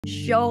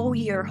Show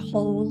your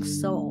whole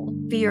soul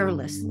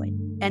fearlessly.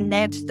 And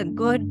that's the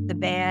good, the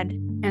bad,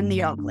 and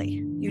the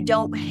ugly. You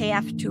don't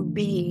have to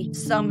be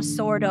some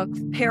sort of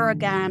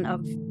paragon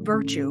of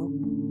virtue.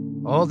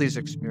 All these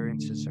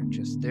experiences are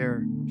just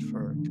there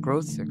for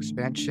growth,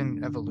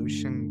 expansion,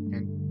 evolution,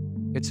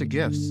 and it's a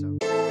gift. So.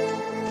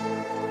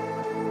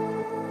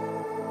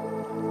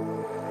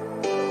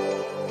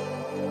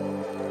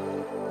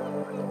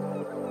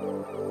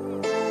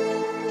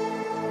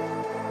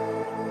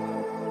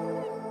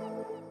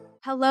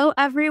 Hello,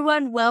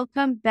 everyone.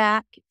 Welcome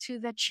back to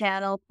the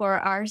channel for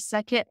our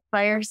second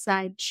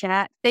fireside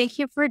chat. Thank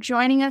you for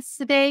joining us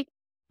today.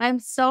 I'm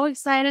so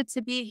excited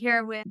to be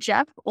here with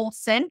Jeff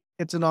Olsen.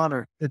 It's an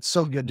honor. It's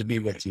so good to be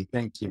with you.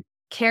 Thank you.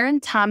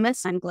 Karen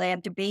Thomas. I'm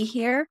glad to be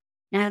here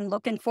and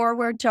looking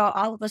forward to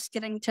all of us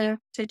getting to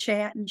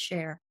chat and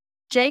share.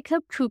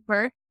 Jacob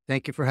Cooper.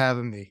 Thank you for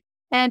having me.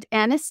 And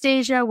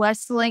Anastasia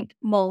Wesselink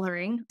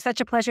Moellering.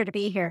 Such a pleasure to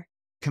be here.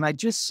 Can I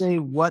just say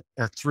what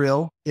a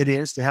thrill it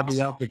is to have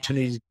the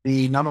opportunity to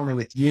be not only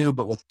with you,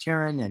 but with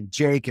Karen and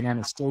Jake and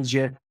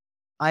Anastasia.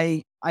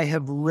 I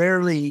have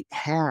rarely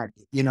had,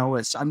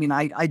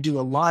 I do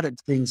a lot of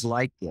things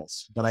like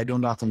this, but I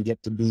don't often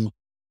get to be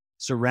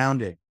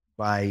surrounded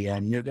by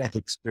near-death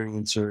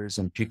experiencers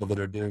and people that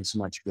are doing so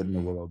much good in the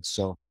world.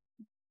 So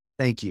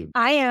thank you.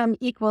 I am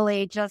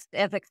equally just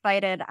as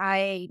excited.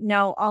 I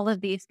know all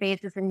of these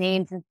faces and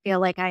names and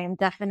feel like I am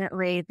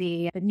definitely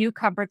the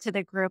newcomer to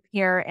the group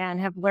here and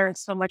have learned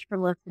so much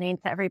from listening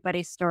to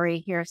everybody's story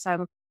here. So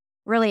I'm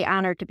really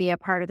honored to be a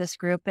part of this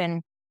group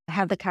and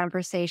have the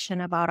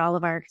conversation about all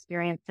of our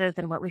experiences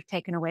and what we've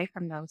taken away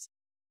from those.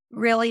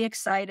 Really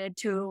excited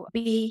to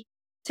be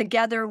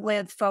together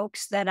with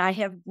folks that I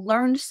have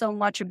learned so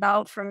much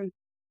about from,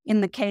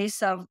 in the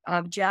case of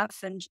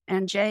Jeff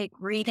and Jake,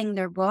 reading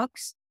their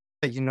books.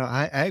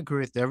 I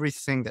agree with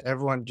everything that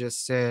everyone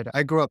just said.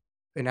 I grew up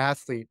an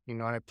athlete,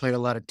 and I played a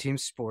lot of team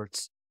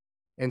sports.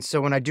 And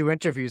so when I do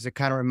interviews, it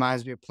kind of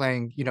reminds me of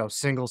playing,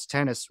 singles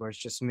tennis where it's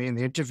just me and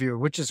the interviewer,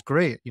 which is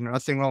great.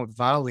 Nothing wrong with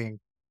volleying,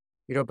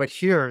 but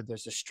here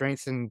there's a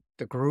strength in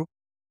the group,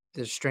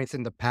 there's strength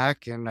in the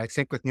pack. And I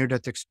think with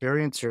near-death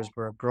experiencers,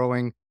 we're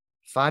growing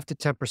 5 to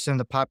 10% of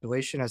the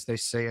population, as they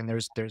say, and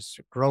there's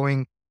a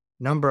growing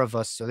number of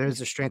us. So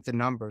there's a strength in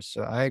numbers.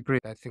 So I agree.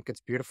 I think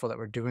it's beautiful that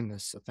we're doing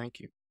this. So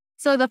thank you.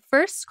 So the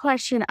first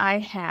question I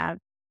have,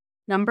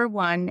 number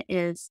one,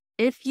 is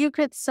if you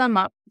could sum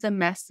up the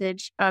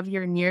message of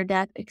your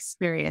near-death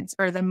experience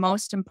or the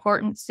most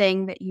important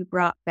thing that you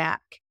brought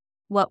back,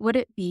 what would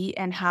it be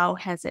and how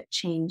has it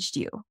changed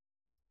you?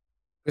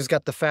 Who's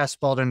got the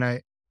fastball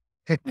tonight?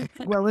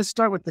 Well, let's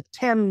start with the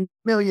 $10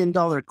 million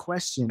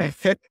question.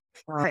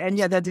 And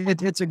yeah,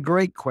 it's a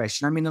great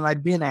question. I mean, and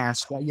I've been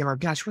asked,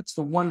 gosh, what's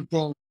the one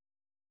thing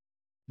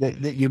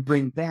that you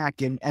bring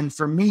back? And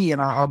for me, and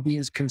I'll be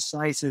as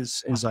concise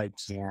as I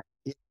can,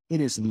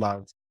 it is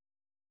love.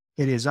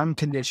 It is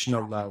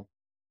unconditional love.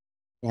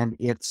 And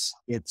it's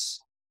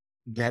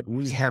that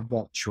we have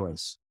that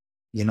choice,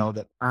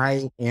 that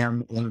I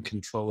am in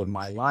control of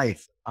my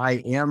life. I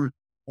am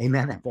a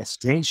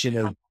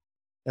manifestation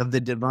of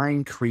the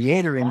divine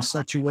creator in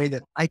such a way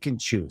that I can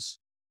choose.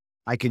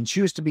 I can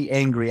choose to be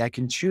angry. I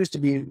can choose to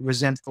be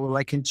resentful, or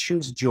I can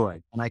choose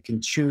joy, and I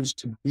can choose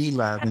to be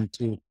love and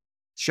to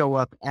show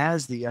up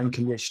as the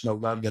unconditional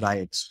love that I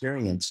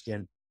experienced.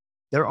 And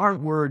there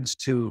aren't words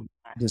to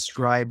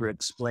describe or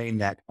explain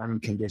that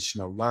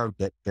unconditional love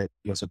that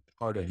was a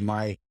part of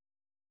my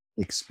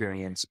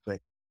experience.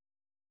 But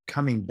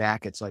coming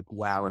back, it's like,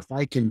 wow, if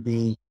I can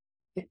be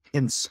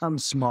in some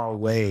small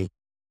way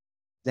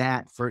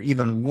that for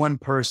even one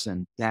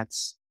person,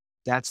 that's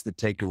the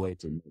takeaway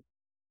to me.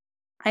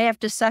 I have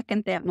to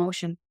second that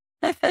motion.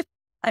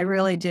 I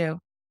really do.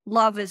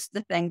 Love is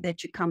the thing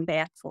that you come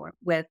back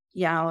with,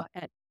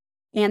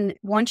 and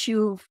once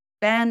you've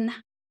been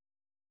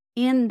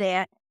in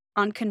that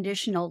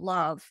unconditional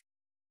love,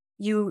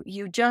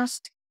 you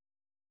just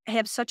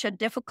have such a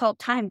difficult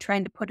time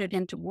trying to put it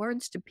into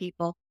words to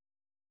people,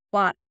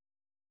 but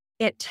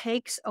it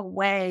takes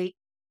away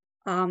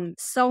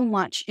so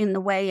much in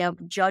the way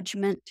of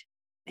judgment,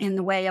 in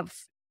the way of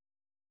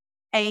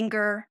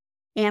anger,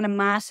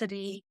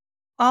 animosity,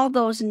 all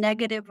those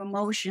negative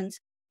emotions.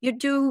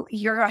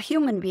 You're a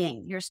human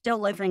being. You're still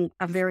living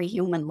a very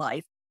human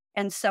life.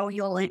 And so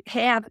you'll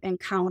have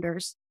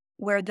encounters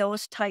where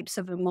those types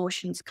of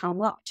emotions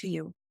come up to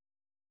you.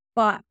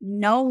 But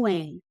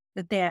knowing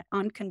that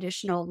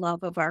unconditional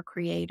love of our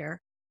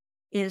Creator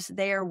is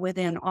there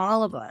within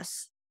all of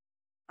us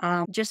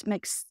just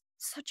makes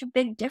such a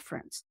big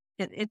difference.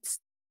 It's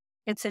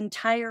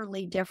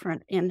entirely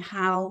different in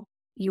how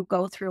you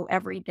go through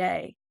every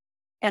day.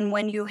 And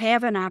when you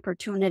have an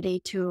opportunity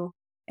to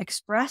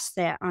express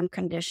that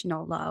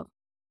unconditional love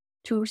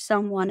to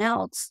someone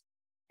else,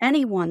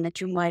 anyone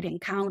that you might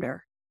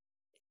encounter,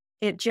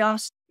 it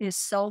just is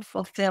so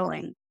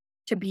fulfilling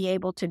to be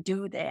able to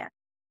do that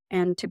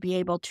and to be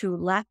able to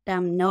let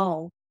them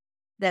know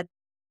that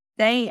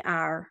they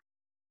are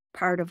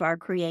part of our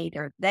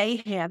Creator.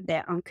 They have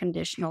that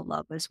unconditional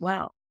love as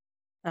well.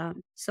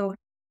 So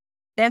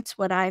That's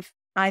what I've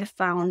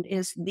found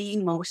is the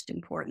most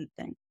important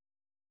thing.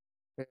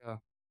 Yeah.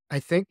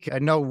 I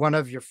know one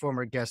of your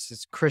former guests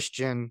is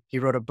Christian. He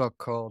wrote a book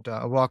called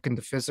A Walk in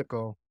the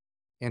Physical.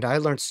 And I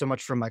learned so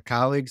much from my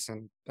colleagues,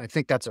 and I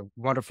think that's a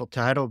wonderful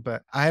title,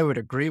 but I would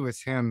agree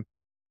with him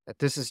that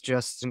this is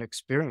just an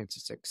experience.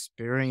 It's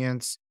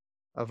experience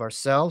of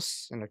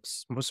ourselves, and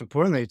most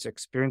importantly, it's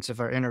experience of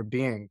our inner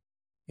being.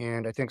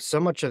 And I think so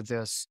much of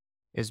this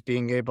is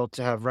being able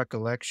to have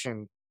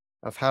recollection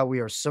of how we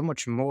are so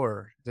much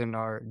more than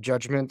our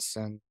judgments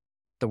and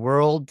the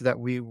world that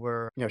we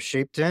were,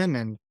 shaped in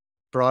and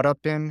brought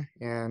up in.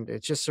 And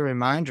it's just a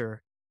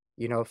reminder,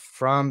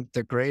 from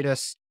the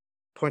greatest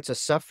points of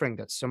suffering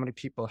that so many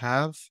people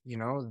have,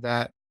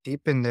 that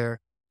deep in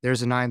there,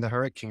 there's an eye in the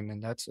hurricane,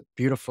 and that's a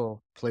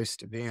beautiful place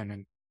to be in.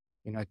 And,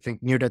 I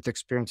think near-death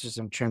experiences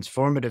and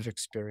transformative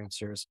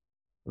experiencers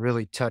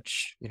really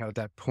touch,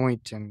 that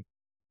point and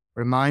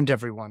remind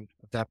everyone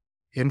of that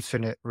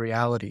infinite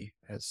reality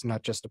as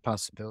not just a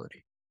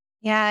possibility.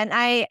 Yeah,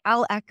 and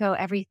I'll echo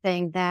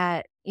everything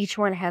that each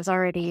one has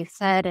already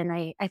said. And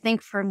I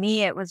think for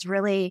me, it was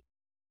really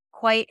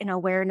quite an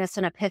awareness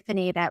and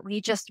epiphany that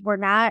we're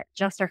not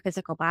just our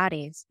physical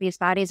bodies. These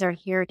bodies are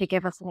here to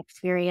give us an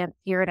experience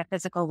here in a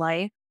physical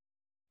life.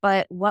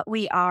 But what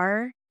we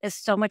are is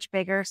so much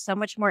bigger, so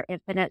much more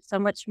infinite, so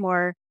much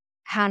more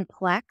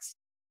complex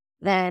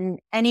than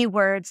any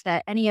words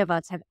that any of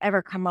us have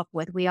ever come up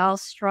with. We all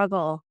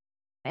struggle.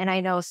 And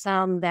I know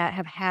some that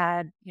have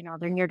had,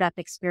 their near death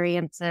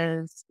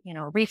experiences,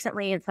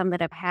 recently, and some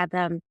that have had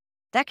them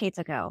decades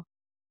ago.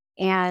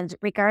 And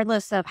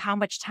regardless of how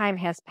much time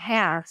has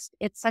passed,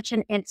 it's such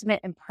an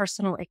intimate and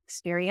personal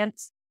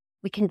experience.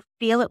 We can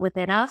feel it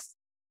within us,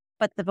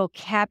 but the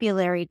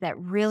vocabulary that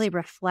really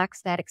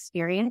reflects that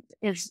experience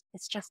it's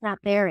just not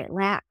there. It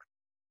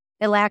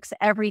lacks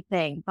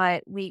everything,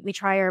 but we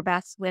try our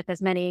best with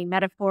as many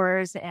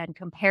metaphors and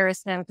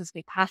comparisons as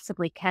we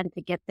possibly can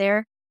to get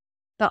there.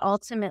 But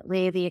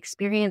ultimately, the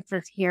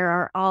experiences here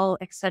are all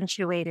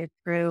accentuated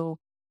through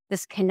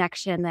this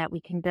connection that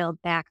we can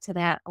build back to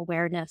that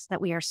awareness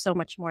that we are so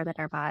much more than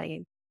our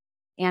body.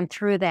 And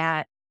through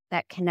that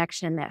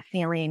connection, that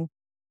feeling,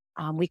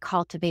 we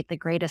cultivate the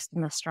greatest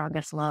and the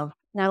strongest love,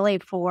 not only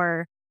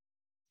for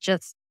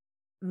just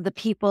the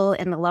people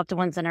and the loved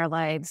ones in our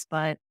lives,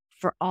 but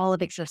for all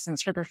of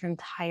existence, for this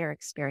entire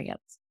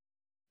experience.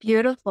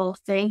 Beautiful.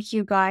 Thank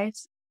you,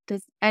 guys.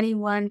 Does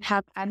anyone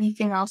have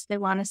anything else they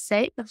want to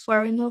say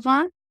before we move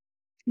on?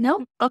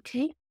 No?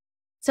 Okay.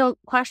 So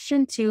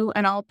question 2,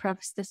 and I'll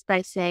preface this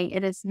by saying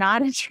it is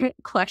not a trick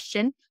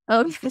question.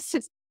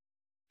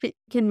 It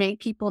can make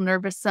people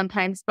nervous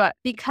sometimes, but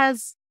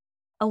because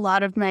a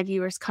lot of my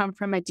viewers come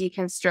from a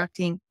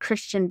deconstructing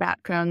Christian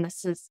background,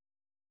 this is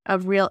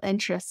of real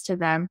interest to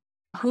them.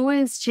 Who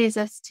is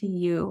Jesus to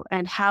you,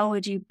 and how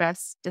would you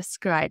best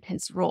describe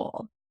his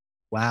role?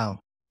 Wow.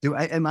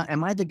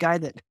 Am I the guy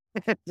that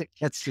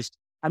that's just,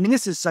 I mean,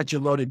 this is such a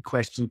loaded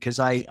question because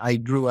I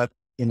grew up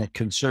in a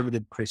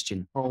conservative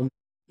Christian home.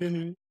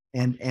 Mhm.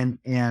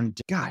 And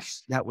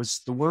gosh, that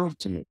was the world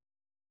to me.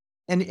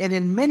 And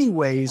in many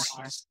ways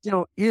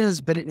still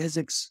is, but it has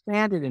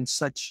expanded in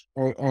such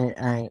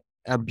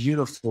a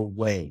beautiful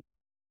way.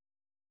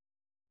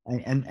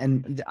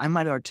 And I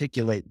might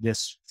articulate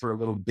this for a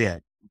little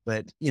bit,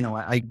 but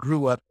I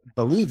grew up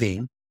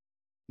believing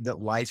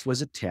that life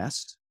was a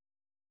test,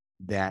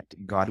 that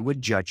God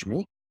would judge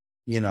me,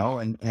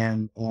 and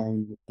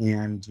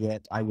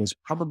that I was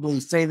probably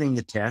failing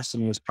the test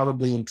and was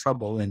probably in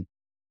trouble.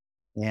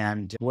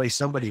 And boy,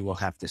 somebody will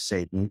have to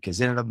save me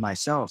because in and of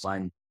myself,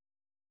 I'm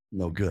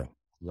no good,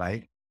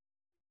 right?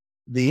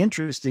 The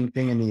interesting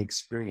thing in the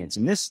experience,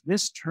 and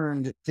this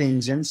turned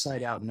things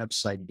inside out and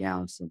upside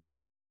down.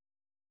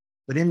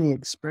 But in the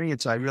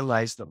experience, I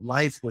realized that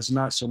life was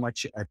not so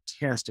much a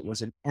test, it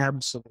was an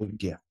absolute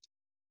gift.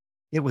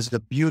 It was a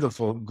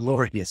beautiful,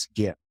 glorious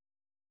gift.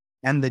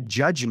 And the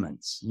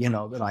judgments,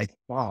 that I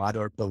thought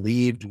or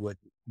believed would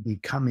be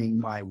coming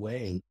my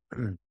way,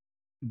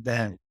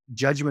 the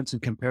judgments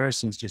and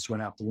comparisons just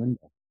went out the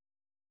window.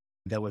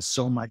 There was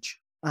so much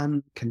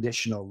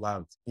unconditional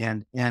love.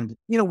 And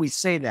we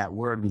say that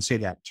word, we say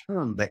that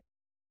term, but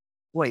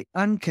boy,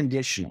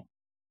 unconditional.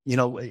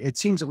 It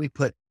seems that we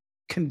put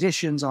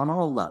conditions on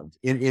all love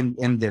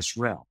in this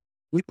realm.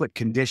 We put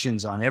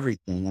conditions on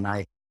everything. And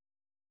I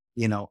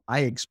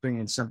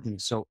experienced something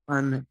so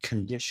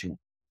unconditional,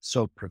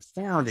 so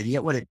profound. And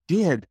yet what it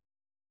did,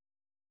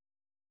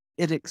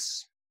 it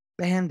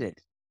expanded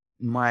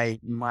my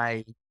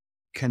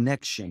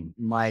connection,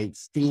 my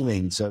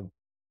feelings of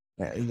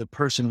the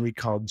person we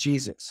called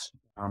Jesus.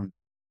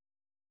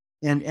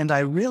 And I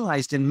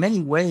realized in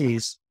many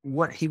ways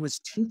what he was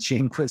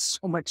teaching was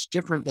so much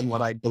different than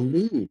what I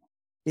believed.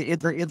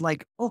 It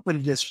like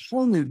opened this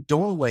whole new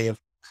doorway of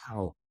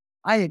how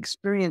I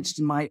experienced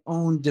my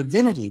own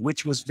divinity,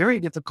 which was very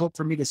difficult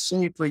for me to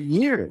say for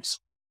years.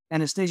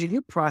 Anastasia,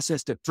 you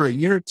processed it for a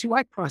year or two.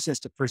 I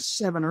processed it for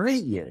 7 or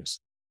 8 years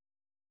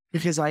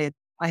because I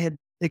had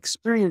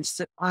experienced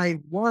that I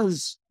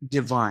was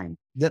divine,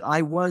 that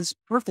I was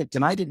perfect,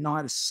 and I didn't know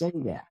how to say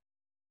that.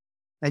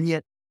 And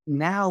yet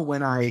now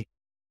when I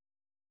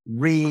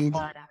read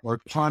or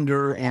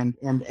ponder and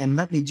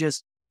let me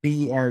just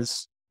be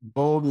as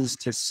bold as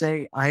to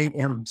say, I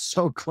am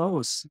so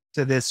close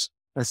to this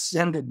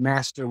ascended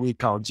master we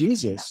call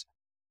Jesus,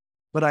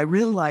 but I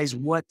realize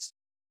what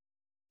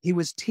he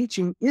was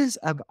teaching is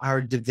of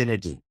our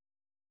divinity.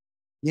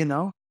 You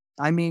know,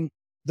 I mean,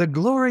 the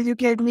glory you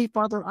gave me,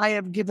 Father, I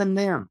have given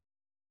them.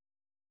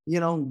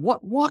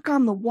 Walk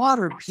on the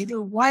water,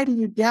 Peter. Why do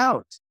you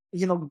doubt?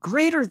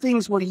 Greater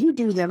things will you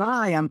do than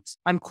I am.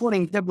 I'm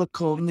quoting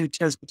biblical New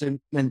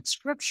Testament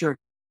scripture.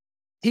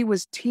 He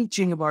was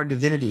teaching of our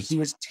divinity. He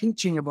was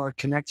teaching of our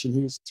connection.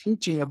 He was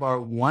teaching of our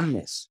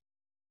oneness.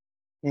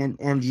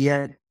 And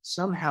yet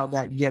somehow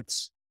that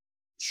gets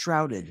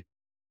shrouded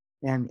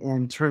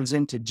and turns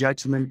into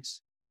judgment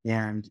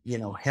and,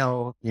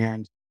 hell.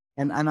 And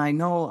I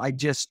know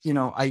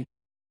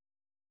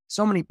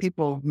so many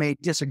people may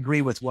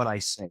disagree with what I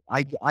say.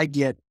 I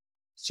get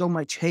so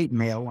much hate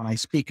mail when I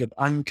speak of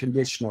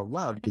unconditional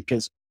love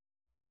because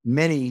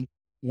many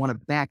want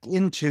to back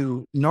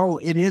into, no,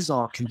 it is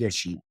all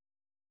conditional.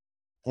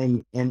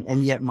 And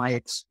yet my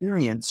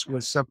experience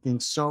was something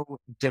so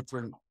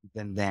different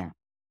than that.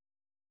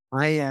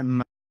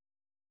 I'm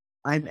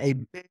a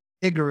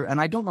bigger,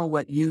 and I don't know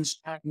what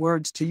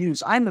words to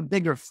use. I'm a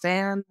bigger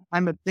fan.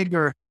 I'm a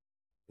bigger,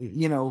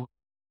 I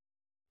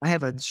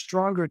have a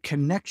stronger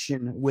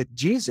connection with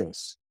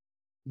Jesus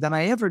than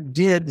I ever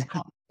did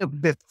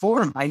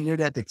before my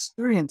near-death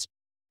experience.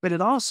 But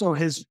it also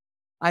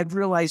I've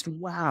realized,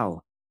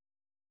 wow,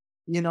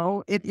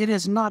 it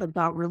is not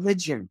about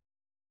religion.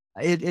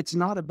 It's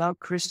not about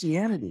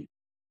Christianity.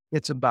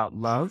 It's about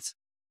love.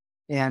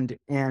 And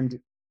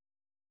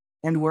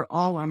we're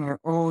all on our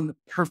own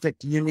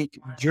perfect, unique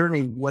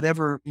journey,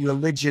 whatever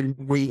religion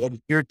we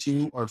adhere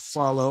to or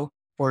follow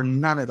or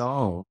none at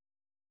all.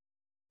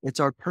 It's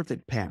our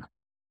perfect path.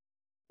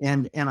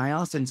 And I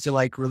often feel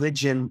like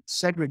religion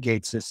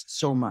segregates us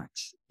so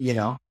much,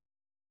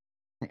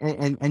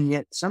 and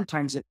yet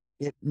sometimes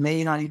it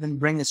may not even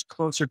bring us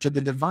closer to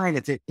the divine.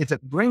 If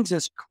it brings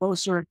us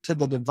closer to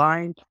the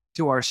divine,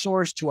 to our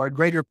source, to our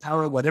greater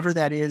power, whatever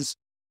that is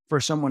for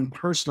someone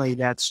personally,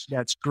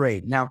 that's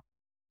great. Now,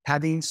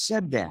 having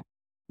said that,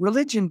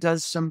 religion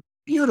does some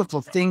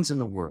beautiful things in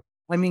the world.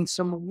 I mean,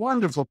 some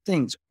wonderful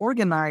things.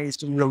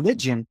 Organized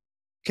religion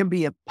can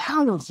be a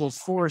powerful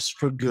force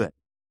for good.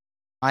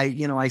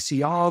 I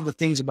see all the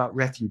things about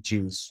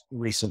refugees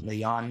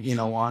recently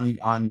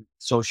on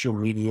social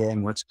media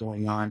and what's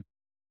going on.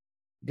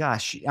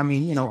 Gosh, I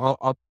mean,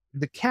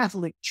 the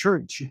Catholic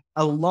Church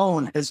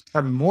alone has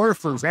done more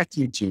for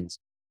refugees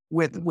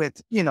with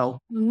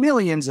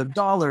millions of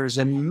dollars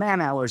and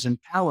man hours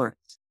and power.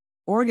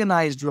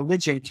 Organized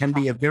religion can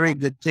be a very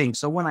good thing.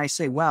 So when I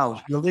say, wow,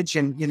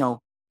 religion,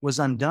 was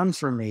undone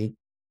for me,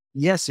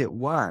 yes, it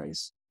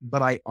was,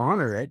 but I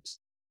honor it.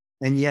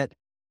 And yet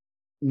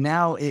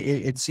now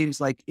it seems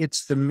like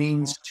it's the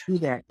means to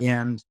that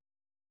end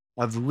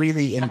of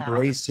really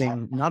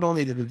embracing not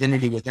only the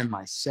divinity within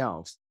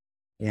myself,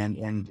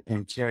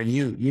 and Karen,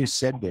 you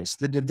said this,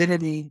 the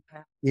divinity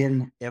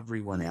in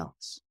everyone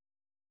else,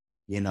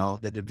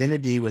 the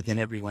divinity within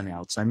everyone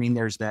else. I mean,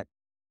 there's that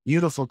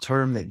beautiful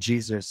term that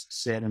Jesus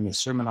said in the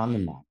Sermon on the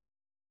Mount,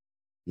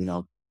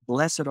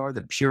 blessed are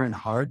the pure in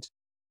heart,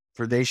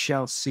 for they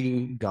shall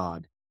see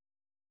God.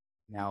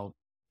 Now,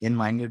 in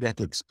my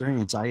near-death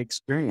experience, I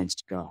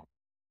experienced God.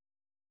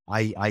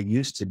 I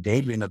used to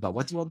daydream about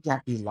what will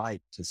that be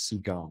like to see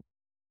God.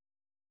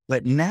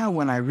 But now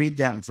when I read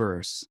that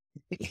verse,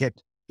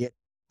 it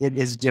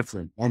is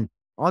different. And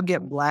I'll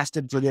get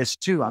blasted for this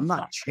too. I'm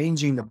not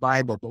changing the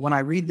Bible, but when I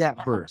read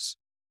that verse,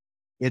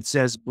 it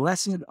says,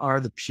 blessed are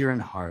the pure in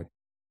heart,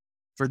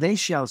 for they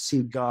shall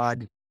see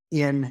God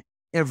in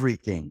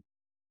everything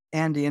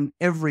and in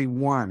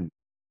everyone.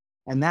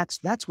 And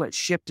that's what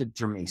shifted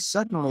for me.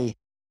 Suddenly,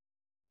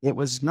 it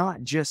was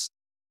not just,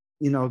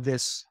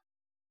 this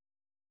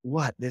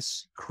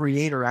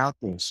creator out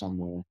there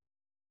somewhere.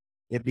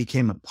 It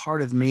became a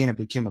part of me and it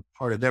became a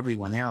part of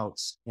everyone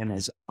else. And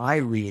as I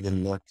read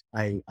and look,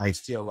 I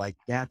feel like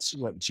that's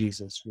what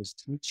Jesus was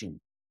teaching.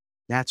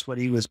 That's what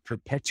he was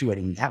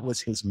perpetuating. That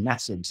was his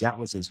message. That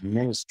was his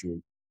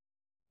ministry.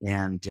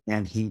 And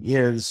he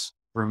is,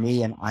 for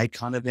me, an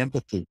icon of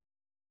empathy.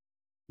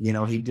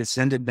 He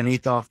descended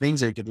beneath all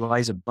things that he could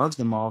rise above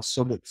them all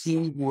so that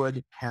he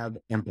would have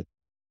empathy.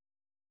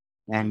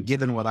 And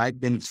given what I've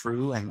been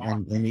through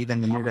and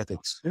even the near-death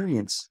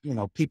experience,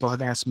 people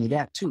have asked me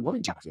that too. What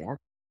did you get? What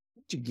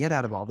did you get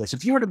out of all this?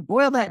 If you were to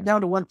boil that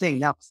down to one thing,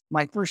 now,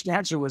 my first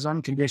answer was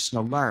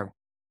unconditional love.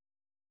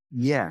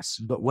 Yes,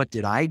 but what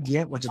did I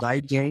get? What did I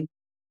gain?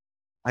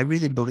 I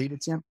really believe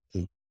it's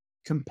empathy.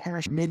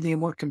 Compassion made me a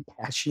more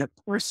compassionate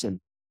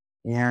person.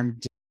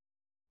 And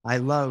I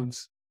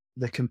love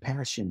the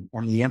compassion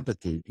and the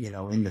empathy,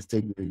 in the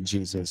figure of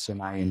Jesus.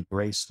 And I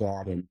embrace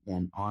that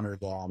and honor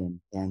that.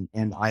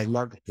 And I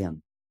love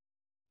him.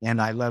 And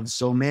I love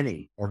so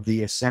many of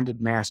the ascended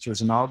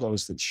masters and all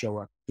those that show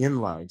up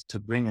in love to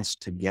bring us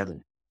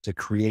together, to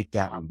create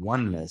that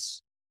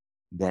oneness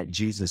that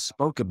Jesus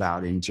spoke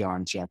about in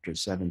John chapter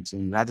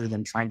 17, rather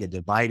than trying to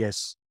divide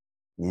us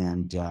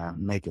and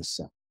make us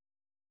separate.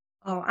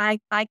 Oh,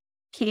 I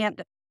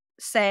can't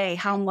say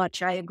how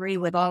much I agree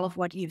with all of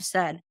what you've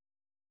said.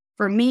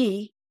 For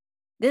me,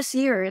 this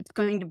year, it's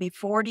going to be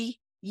 40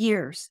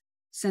 years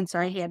since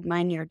I had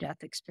my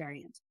near-death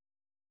experience.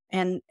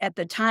 And at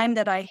the time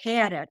that I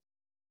had it,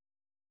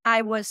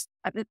 I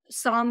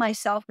saw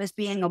myself as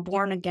being a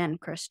born-again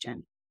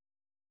Christian.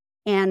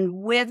 And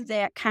with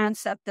that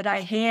concept that I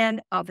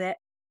had of it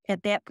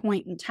at that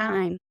point in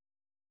time,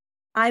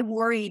 I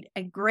worried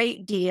a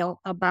great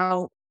deal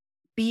about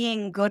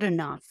being good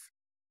enough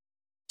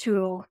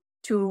to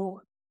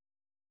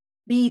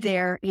be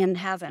there in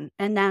heaven.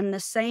 And on the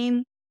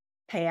same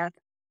path,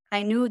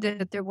 I knew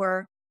that there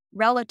were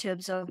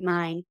relatives of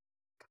mine,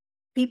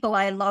 people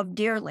I loved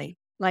dearly,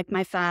 like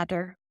my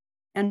father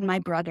and my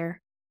brother,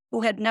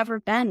 who had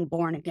never been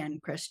born again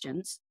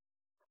Christians.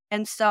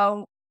 And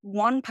so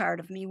one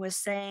part of me was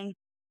saying,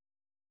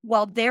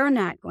 well, they're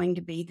not going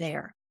to be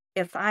there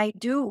if I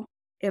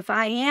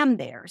am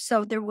there.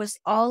 So there was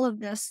all of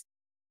this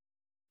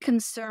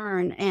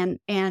concern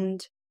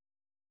and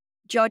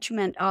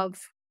judgment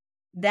of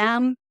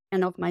them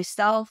and of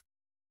myself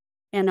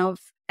and of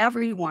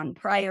everyone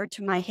prior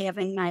to my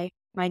having my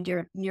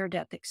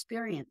near-death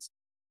experience.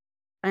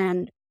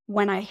 And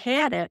when I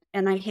had it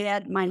and I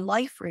had my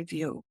life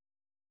review,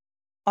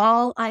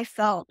 all I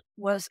felt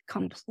was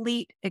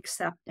complete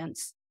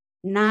acceptance,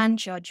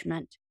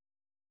 non-judgment,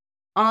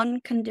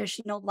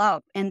 unconditional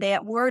love. And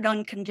that word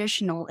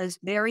unconditional is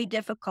very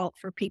difficult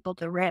for people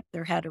to wrap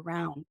their head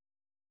around,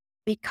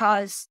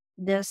 because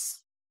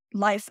this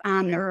life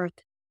on earth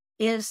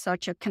is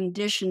such a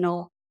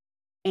conditional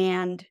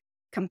and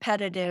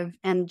competitive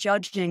and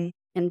judging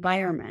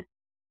environment.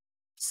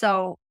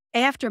 So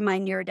after my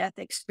near-death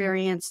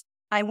experience,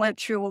 I went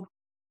through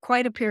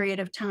quite a period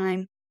of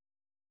time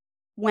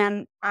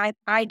when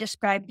I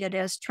described it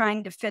as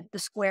trying to fit the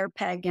square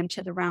peg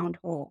into the round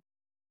hole.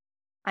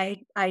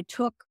 I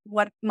took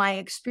what my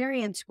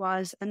experience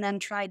was and then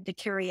tried to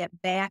carry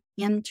it back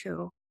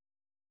into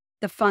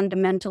the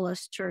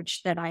fundamentalist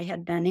church that I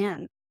had been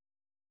in.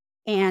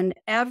 And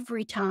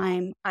every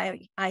time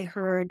I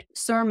heard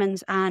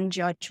sermons on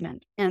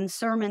judgment and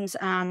sermons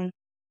on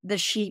the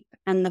sheep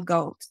and the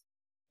goats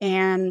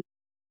and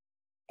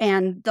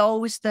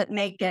those that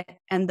make it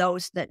and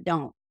those that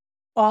don't.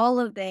 All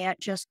of that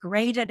just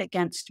grated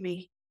against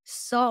me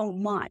so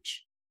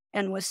much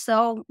and was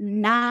so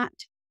not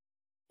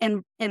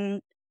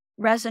in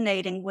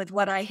resonating with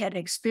what I had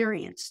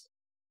experienced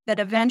that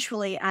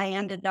eventually I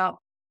ended up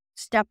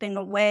stepping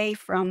away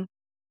from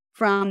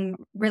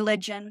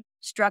religion,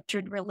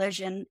 structured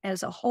religion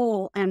as a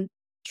whole, and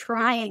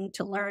trying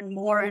to learn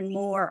more and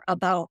more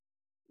about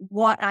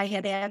what I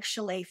had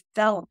actually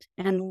felt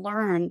and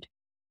learned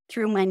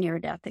through my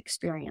near-death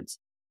experience.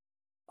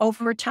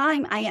 Over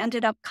time, I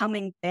ended up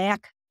coming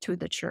back to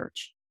the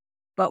church,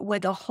 but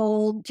with a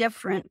whole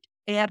different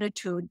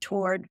attitude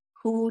toward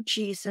who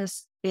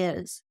Jesus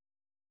is,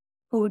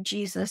 who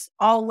Jesus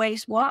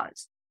always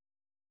was.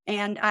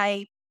 And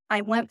I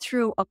went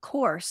through a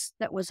course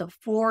that was a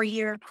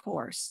 4-year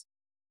course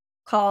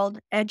called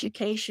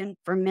Education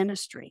for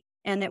Ministry.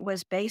 And it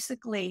was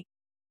basically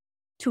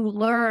to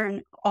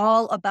learn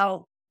all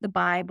about the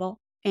Bible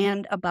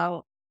and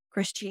about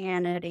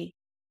Christianity,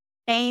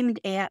 aimed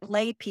at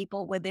lay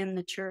people within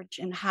the church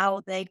and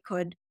how they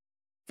could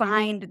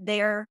find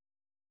their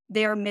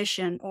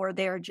mission or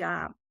their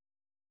job.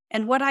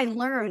 And what I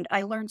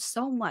learned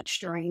so much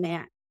during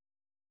that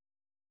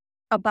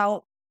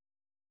about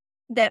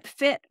that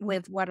fit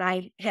with what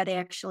I had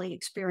actually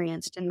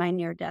experienced in my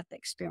near-death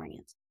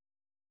experience.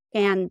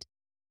 And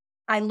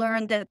I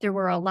learned that there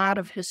were a lot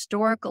of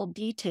historical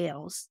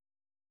details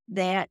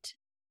that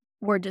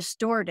were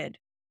distorted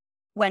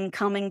when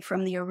coming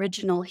from the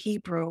original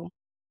Hebrew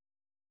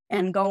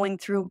and going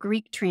through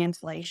Greek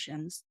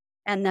translations,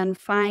 and then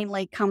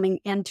finally coming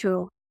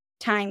into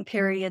time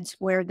periods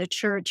where the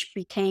church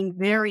became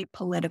very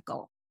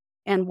political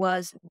and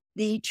was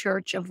the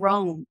Church of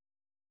Rome,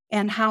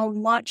 and how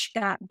much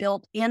got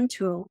built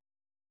into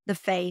the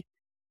faith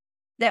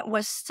that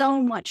was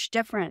so much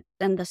different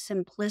than the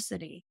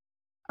simplicity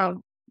of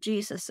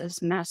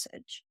Jesus's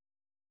message.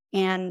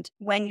 And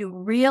when you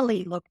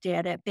really looked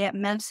at it, that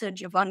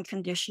message of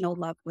unconditional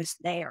love was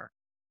there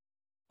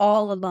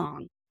all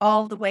along,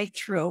 all the way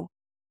through.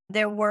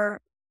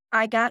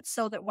 I got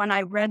so that when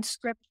I read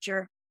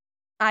scripture,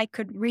 I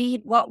could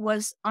read what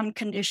was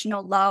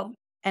unconditional love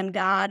and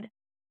God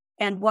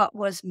and what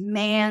was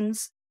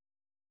man's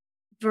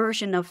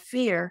version of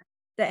fear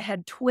that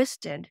had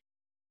twisted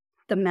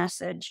the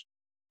message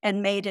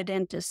and made it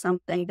into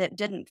something that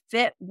didn't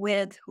fit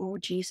with who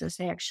Jesus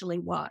actually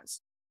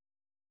was.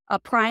 A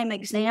prime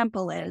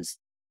example is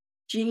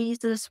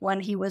Jesus,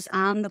 when he was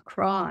on the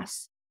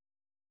cross,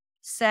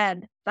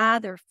 said,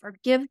 "Father,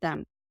 forgive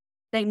them.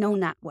 They know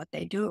not what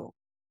they do."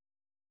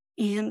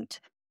 And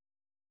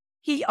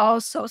he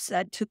also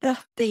said to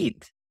the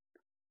thief,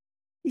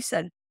 he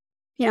said,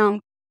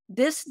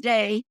 "This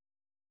day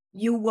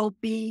you will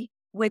be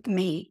with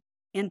me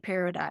in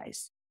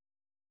paradise.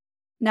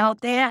 Now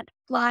that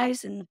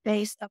flies in the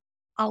face of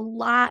a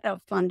lot of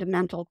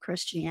fundamental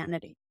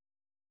Christianity,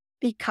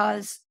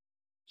 because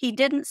he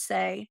didn't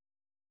say,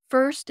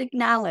 first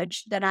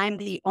acknowledge that I'm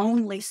the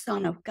only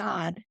Son of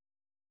God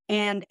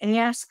and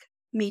ask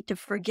me to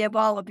forgive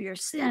all of your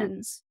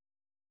sins,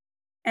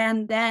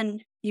 and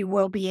then you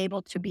will be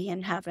able to be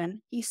in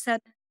heaven. He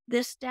said,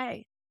 this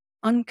day,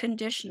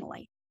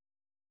 unconditionally.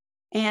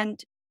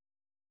 And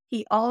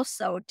he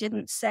also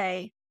didn't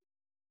say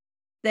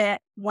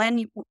that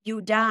when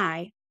you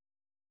die,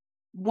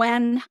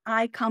 when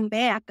I come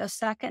back a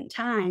second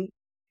time,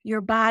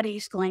 your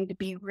body's going to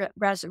be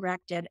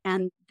resurrected,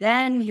 and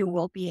then you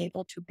will be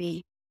able to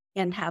be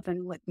in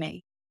heaven with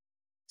me.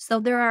 So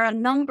there are a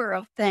number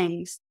of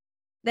things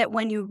that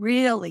when you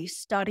really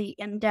study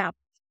in depth,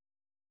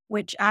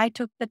 which I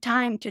took the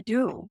time to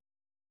do,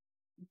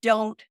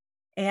 don't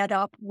add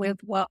up with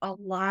what a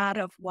lot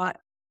of what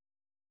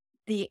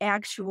the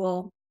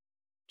actual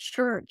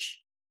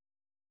church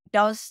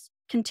does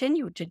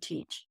continue to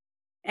teach.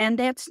 And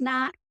that's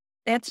not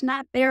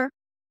their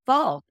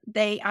fault.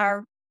 They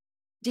are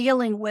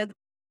dealing with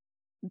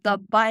the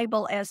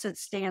Bible as it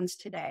stands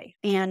today,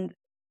 and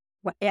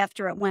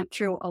after it went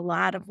through a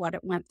lot of what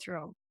it went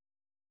through.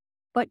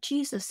 But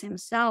Jesus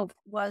himself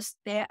was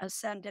that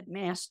ascended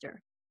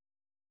master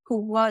who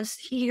was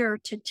here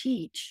to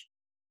teach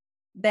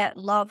that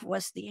love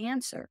was the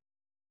answer,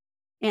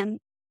 and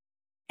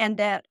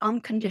that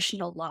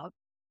unconditional love.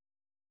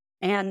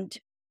 And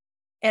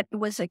it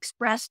was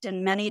expressed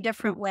in many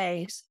different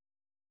ways.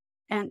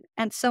 And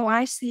so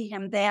I see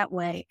him that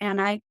way.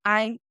 And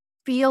I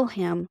feel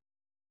him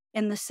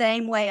in the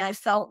same way I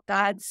felt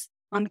God's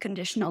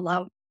unconditional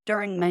love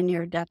during my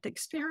near-death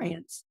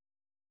experience.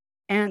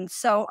 And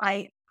so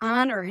I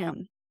honor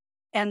him.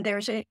 And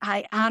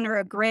I honor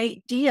a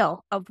great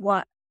deal of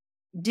what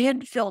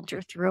did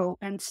filter through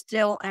and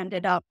still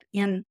ended up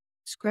in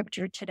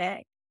Scripture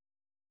today.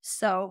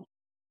 So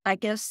I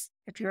guess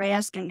if you're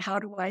asking, how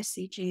do I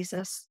see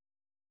Jesus?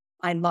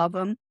 I love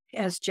him,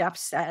 as Jeff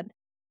said,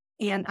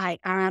 and I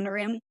honor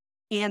him.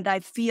 And I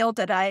feel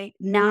that I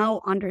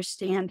now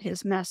understand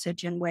his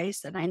message in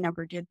ways that I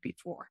never did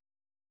before.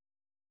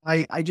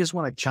 I just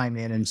want to chime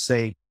in and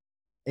say,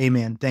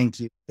 amen. Thank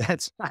you.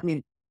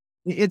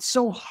 It's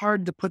so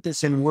hard to put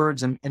this in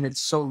words, and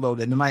it's so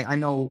loaded. And I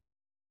know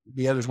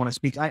the others want to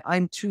speak.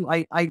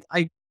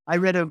 I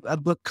read a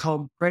book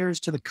called Prayers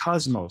to the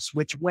Cosmos,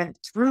 which went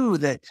through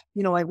that.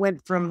 I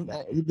went from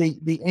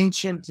the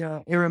ancient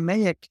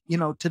Aramaic,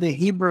 to the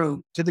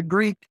Hebrew, to the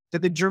Greek, to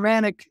the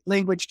Germanic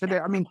language,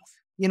 and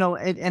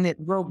it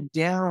broke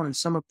down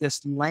some of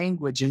this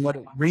language and what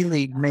it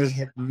really may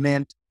have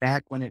meant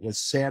back when it was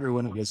said or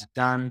when it was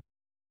done.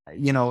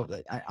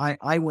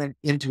 I went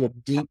into a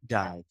deep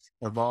dive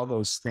of all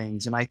those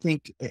things. And I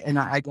think, and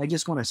I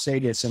just want to say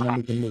this and then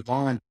we can move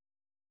on.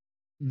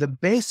 The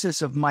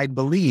basis of my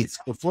belief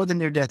before the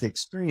near-death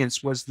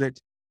experience was that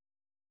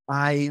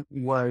I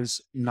was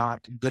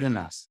not good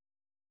enough.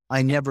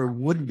 I never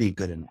would be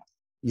good enough,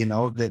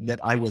 that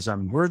I was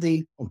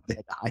unworthy,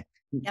 that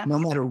no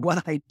matter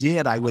what I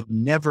did, I would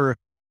never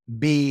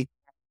be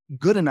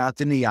good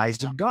enough in the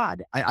eyes of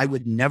God. I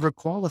would never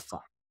qualify.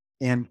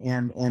 And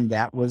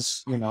that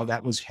was,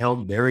 that was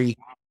held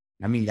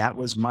that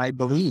was my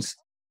belief.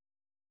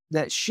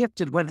 That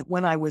shifted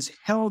when I was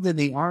held in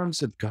the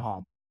arms of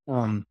God.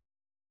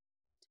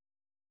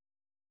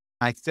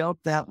 I felt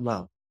that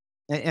love.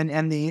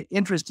 And the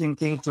interesting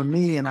thing for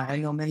me, and I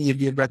know many of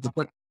you have read the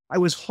book, I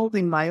was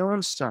holding my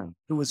own son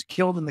who was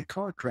killed in the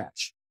car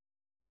crash.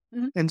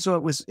 Mm-hmm. And so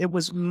it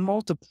was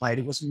multiplied.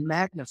 It was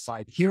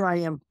magnified. Here I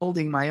am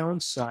holding my own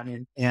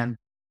son and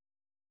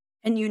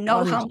you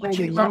know how much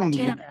you loved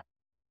him.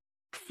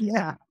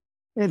 Yeah.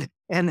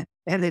 And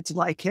it's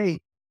like, hey,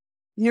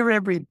 you're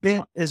every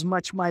bit as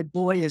much my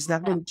boy as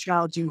that little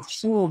child you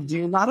fooled. Do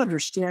you not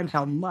understand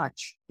how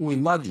much we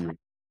love you?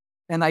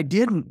 And I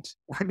didn't.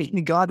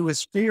 God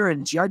was fear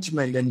and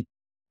judgment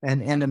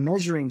and a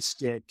measuring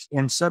stick.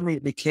 And suddenly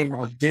it became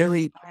a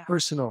very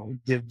personal,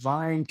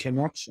 divine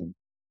connection,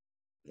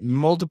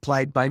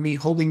 multiplied by me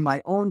holding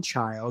my own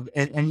child.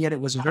 And yet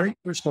it was a very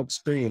personal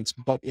experience,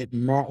 but it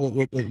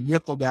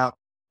rippled out.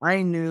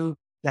 I knew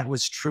that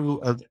was true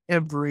of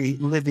every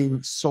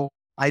living soul.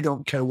 I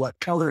don't care what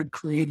color,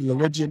 creed,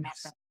 religion,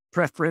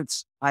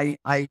 preference.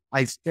 I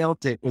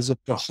felt it as if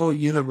the whole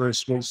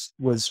universe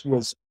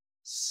was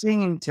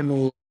singing to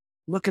me,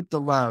 look at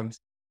the love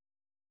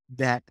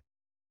that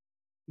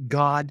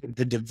God,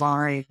 the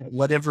divine,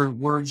 whatever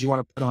words you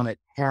want to put on it,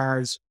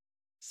 has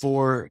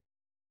for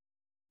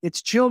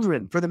its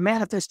children, for the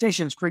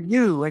manifestations, for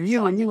you and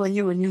you and you and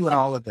you and you and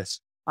all of this.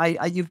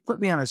 You've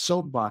put me on a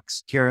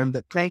soapbox, Karen,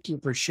 but thank you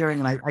for sharing.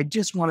 And I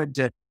just wanted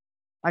to,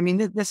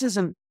 this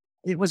isn't,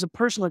 it was a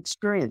personal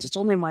experience. It's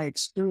only my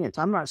experience.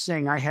 I'm not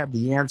saying I have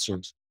the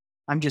answers.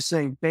 I'm just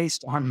saying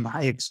based on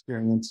my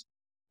experience,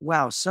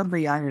 wow,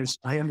 suddenly I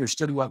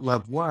understood what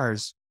love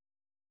was.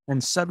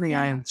 And suddenly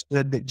I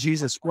understood that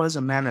Jesus was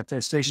a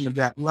manifestation of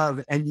that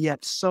love. And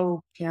yet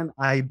so can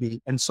I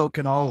be, and so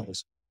can all of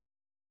us.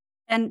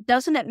 And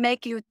doesn't it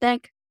make you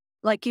think,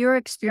 like your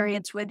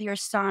experience with your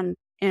son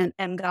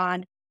and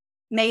God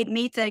made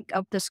me think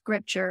of the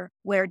scripture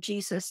where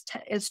Jesus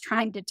is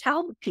trying to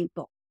tell the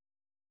people,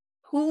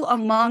 who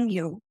among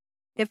you,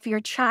 if your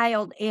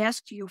child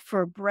asked you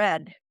for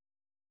bread,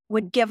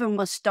 would give him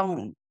a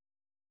stone?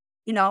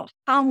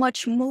 How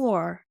much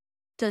more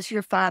does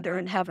your Father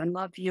in heaven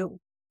love you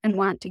and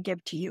want to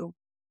give to you?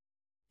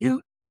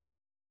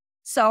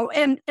 So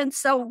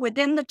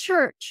within the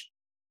church,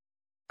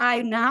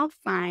 I now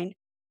find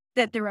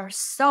that there are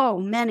so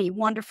many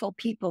wonderful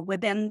people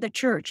within the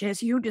church,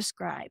 as you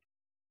described,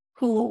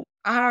 who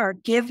are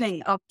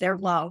giving up their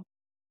love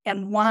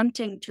and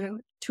wanting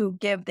to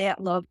give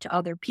that love to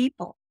other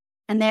people.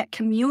 And that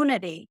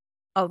community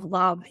of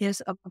love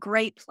is a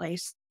great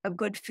place, a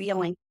good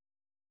feeling.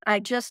 I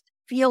just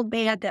feel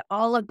bad that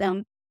all of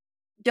them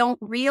don't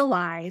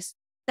realize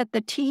that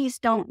the T's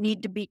don't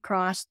need to be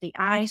crossed, the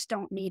I's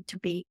don't need to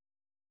be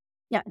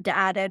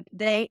dotted.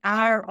 They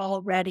are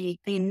already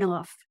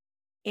enough.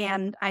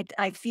 And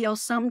I feel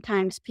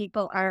sometimes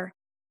people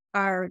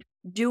are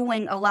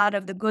doing a lot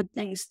of the good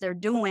things they're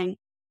doing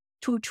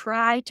to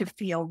try to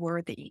feel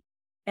worthy,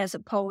 as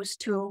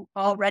opposed to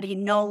already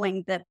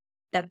knowing that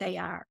they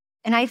are.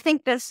 And I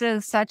think this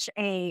is such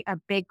a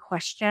big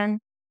question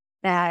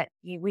that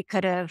we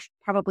could have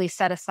probably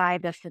set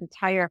aside this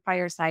entire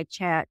fireside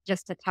chat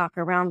just to talk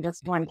around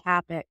this one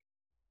topic.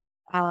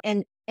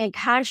 And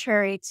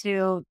contrary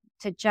to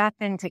Jeff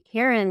and to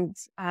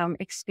Karen's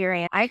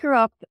experience, I grew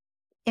up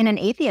in an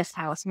atheist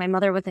house. My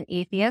mother was an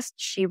atheist.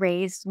 She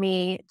raised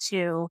me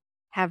to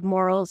have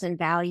morals and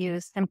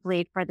values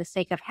simply for the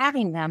sake of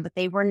having them, but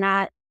they were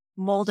not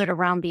molded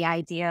around the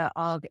idea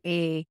of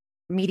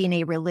meeting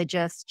a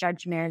religious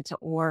judgment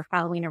or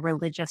following a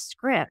religious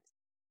script.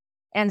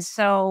 And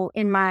so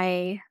in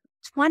my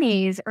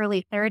 20s,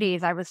 early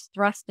 30s, I was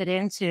thrusted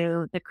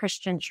into the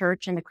Christian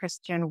church and the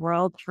Christian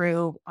world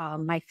through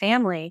my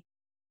family.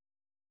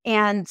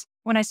 And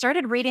when I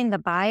started reading the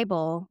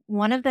Bible,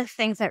 one of the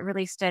things that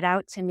really stood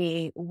out to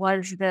me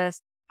was this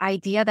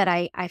idea that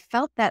I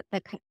felt that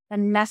the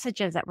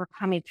messages that were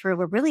coming through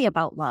were really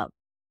about love.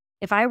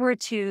 If I were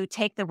to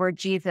take the word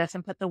Jesus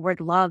and put the word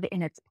love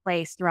in its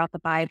place throughout the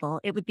Bible,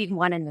 it would be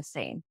one and the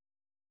same.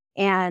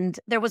 And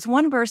there was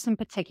one verse in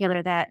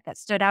particular that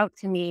stood out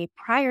to me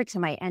prior to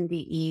my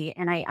NDE,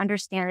 and I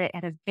understand it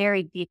at a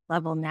very deep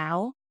level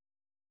now.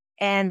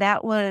 And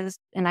that was,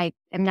 and I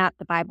am not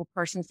the Bible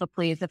person, so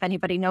please, if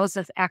anybody knows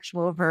this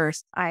actual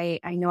verse, I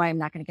know I'm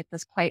not going to get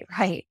this quite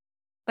right.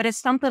 But it's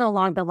something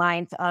along the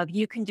lines of,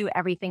 you can do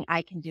everything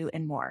I can do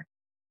and more.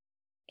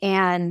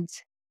 And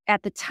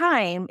at the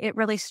time, it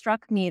really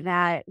struck me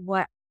that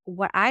what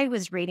I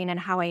was reading and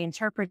how I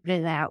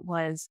interpreted that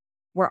was,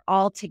 we're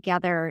all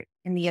together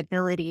in the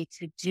ability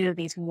to do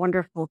these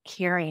wonderful,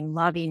 caring,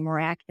 loving,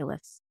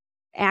 miraculous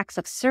acts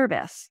of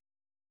service.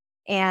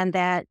 And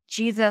that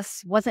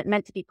Jesus wasn't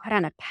meant to be put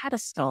on a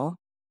pedestal,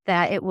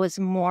 that it was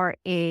more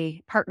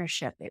a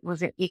partnership. It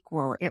was an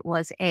equal. It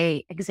was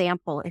a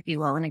example, if you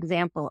will, an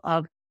example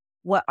of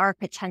what our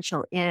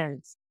potential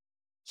is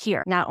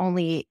here, not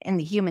only in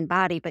the human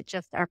body, but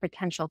just our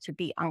potential to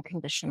be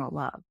unconditional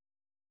love.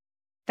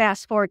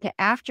 Fast forward to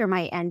after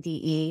my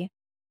NDE,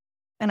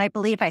 and I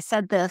believe I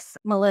said this,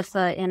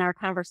 Melissa, in our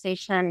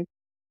conversation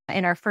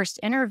in our first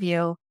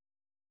interview,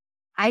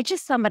 I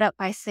just sum it up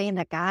by saying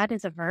that God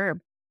is a verb.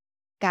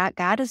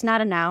 God is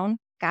not a noun.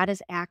 God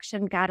is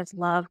action. God is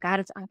love. God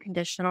is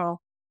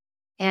unconditional.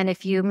 And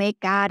if you make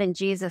God and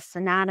Jesus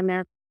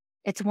synonymous,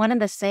 it's one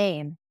and the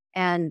same.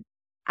 And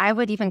I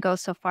would even go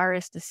so far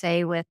as to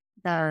say, with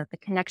the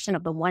connection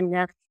of the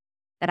oneness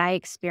that I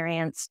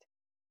experienced,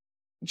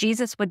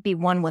 Jesus would be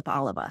one with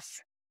all of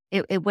us.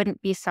 It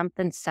wouldn't be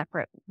something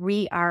separate.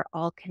 We are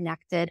all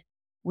connected.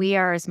 We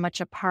are as much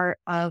a part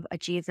of a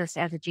Jesus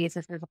as a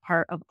Jesus is a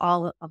part of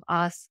all of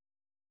us.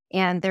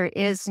 And there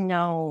is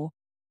no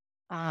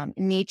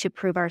need to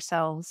prove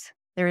ourselves.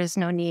 There is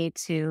no need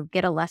to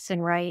get a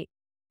lesson right.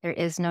 There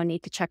is no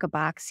need to check a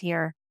box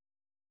here.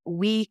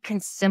 We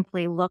can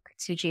simply look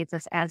to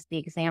Jesus as the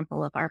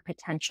example of our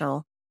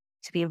potential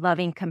to be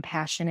loving,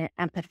 compassionate,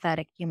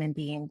 empathetic human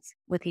beings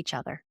with each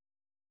other.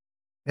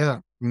 Yeah,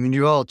 I mean,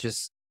 you all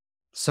just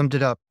summed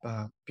it up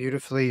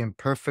beautifully and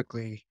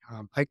perfectly.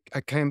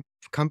 I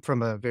come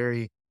from a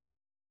very,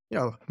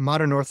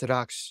 modern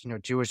Orthodox,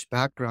 Jewish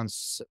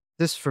backgrounds.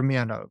 This for me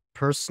on a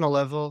personal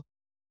level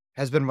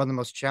has been one of the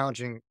most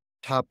challenging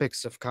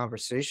topics of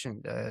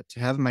conversation to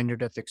have in my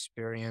near-death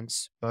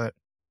experience. But,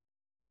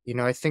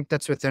 I think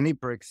that's with any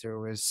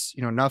breakthrough is,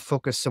 not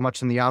focus so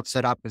much on the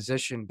outside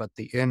opposition, but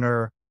the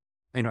inner,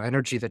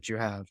 energy that you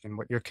have and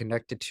what you're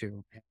connected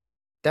to.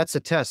 That's a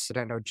test. And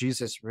I know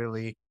Jesus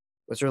really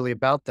was really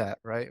about that,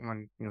 right?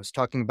 When he was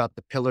talking about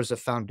the pillars of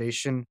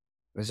foundation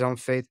of his own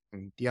faith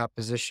and the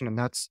opposition, and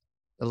that's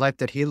the life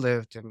that he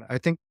lived. And I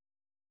think,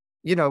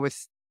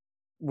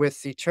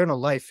 with eternal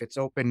life, it's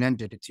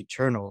open-ended, it's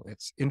eternal,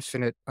 it's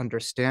infinite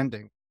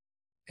understanding.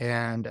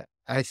 And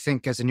I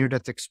think as a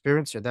near-death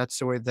experiencer, that's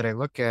the way that I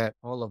look at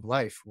all of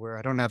life, where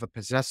I don't have a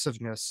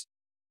possessiveness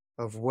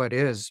of what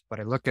is, but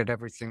I look at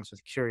everything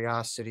with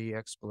curiosity,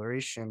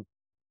 exploration,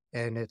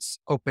 and it's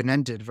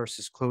open-ended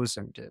versus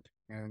closed-ended.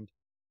 And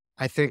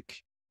I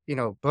think,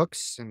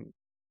 books and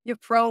You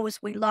froze.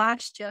 We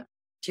lost you,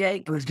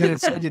 Jake. I was going to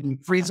say, did he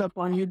freeze up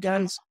on you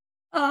guys?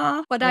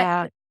 But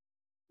Yeah.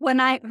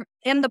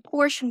 in the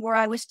portion where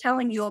I was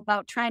telling you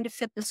about trying to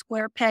fit the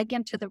square peg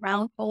into the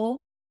round hole,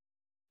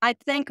 I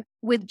think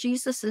with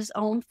Jesus's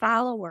own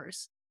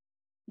followers,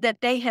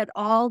 that they had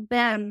all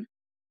been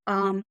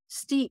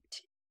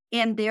steeped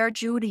in their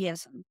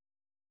Judaism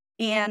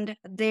and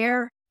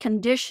their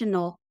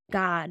conditional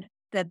God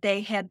that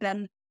they had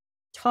been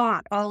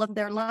taught all of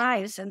their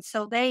lives. And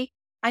so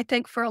I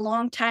think for a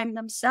long time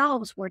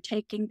themselves were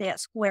taking that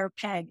square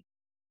peg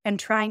and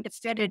trying to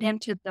fit it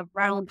into the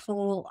round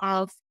hole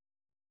of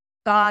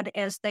God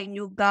as they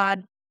knew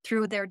God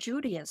through their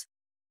Judaism.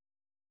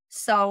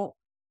 So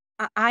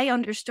I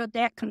understood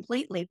that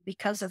completely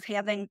because of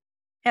having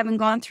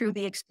gone through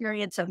the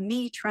experience of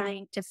me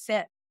trying to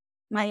fit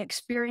my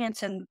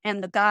experience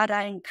and the God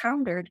I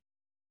encountered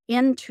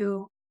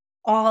into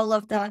all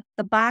of the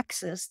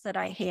boxes that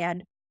I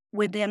had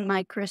within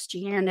my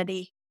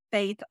Christianity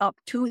faith up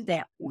to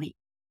that point.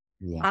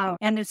 Yeah.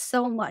 And it's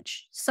so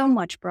much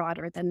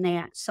broader than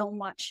that, so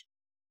much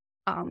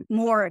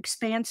more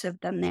expansive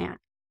than that.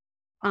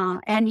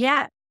 And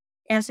yet,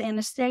 as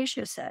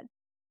Anastasia said,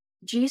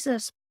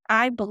 Jesus,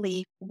 I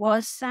believe,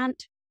 was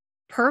sent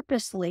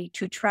purposely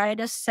to try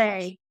to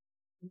say,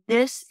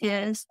 this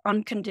is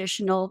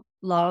unconditional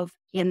love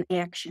in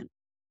action.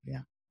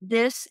 Yeah.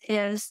 This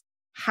is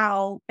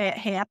how it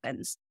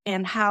happens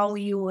and how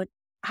you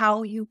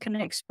can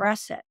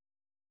express it.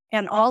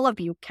 And all of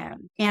you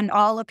can, and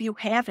all of you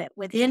have it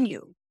within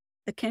you.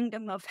 The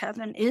kingdom of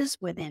heaven is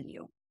within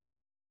you.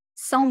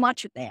 So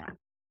much of that.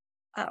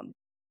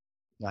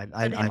 But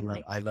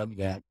anyway. I love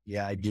that.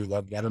 Yeah, I do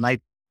love that. And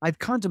I've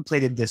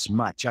contemplated this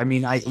much. I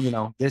mean,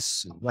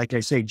 this, like I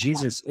say,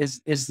 Jesus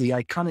is the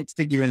iconic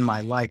figure in my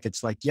life.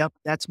 It's like, yep,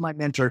 that's my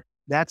mentor.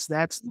 That's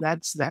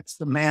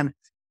the man.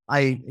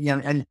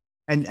 And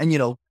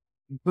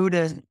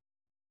Buddha,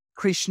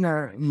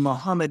 Krishna,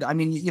 Muhammad. I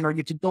mean,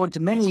 you could go into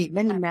many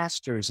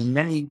masters and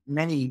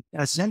many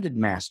ascended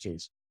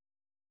masters.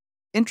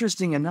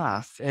 Interesting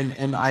enough,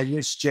 and I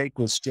wish Jake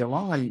was still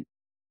on.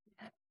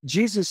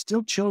 Jesus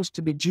still chose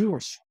to be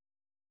Jewish.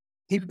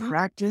 He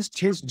practiced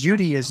his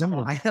Judaism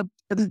right up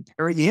to the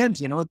very end,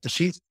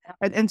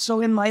 and so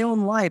in my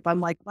own life,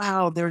 I'm like,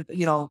 wow,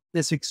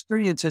 this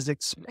experience has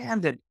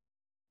expanded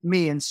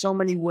me in so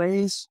many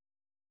ways.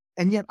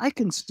 And yet I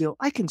can still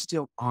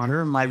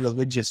honor my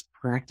religious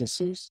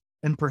practices,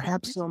 and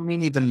perhaps they'll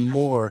mean even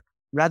more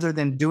rather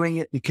than doing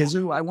it because,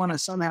 I want to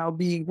somehow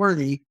be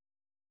worthy.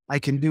 I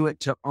can do it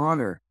to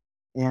honor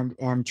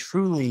and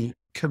truly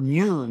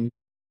commune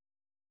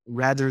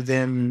rather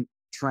than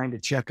trying to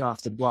check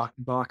off the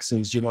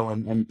boxes,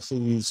 and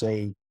please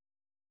a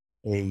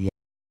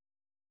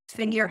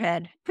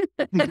figurehead.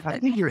 I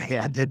think your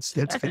head that's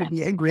going to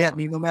be angry at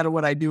me no matter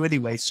what I do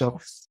anyway. So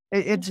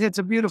it's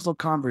a beautiful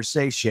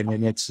conversation,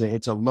 and it's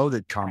a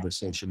loaded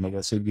conversation,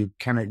 Melissa.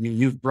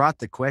 You've brought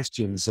the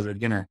questions that are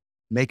going to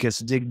make us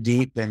dig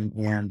deep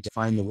and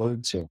find the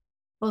words here.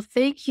 Well,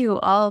 thank you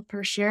all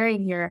for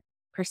sharing your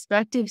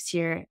perspectives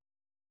here.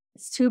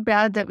 It's too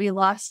bad that we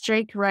lost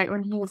Drake right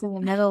when he was in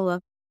the middle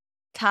of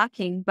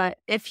talking, but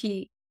if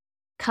he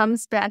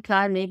comes back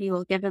on, maybe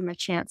we'll give him a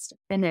chance to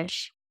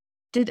finish.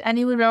 Did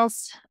anyone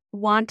else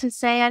want to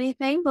say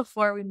anything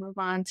before we move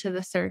on to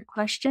the third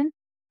question?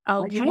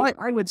 Okay.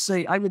 I would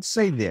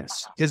say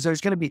this, because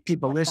there's going to be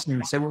people listening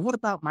and say, well, what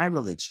about my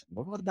religion?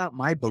 Well, what about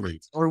my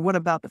beliefs? Or what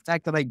about the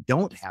fact that I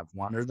don't have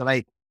one, or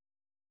that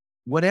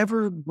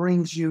whatever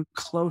brings you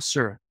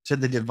closer to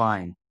the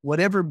divine,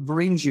 whatever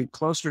brings you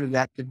closer to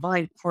that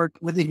divine part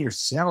within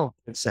yourself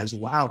that says,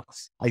 wow,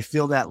 I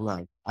feel that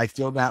love. I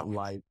feel that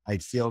light. I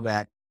feel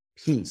that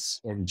peace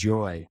and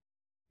joy.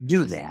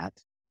 Do that.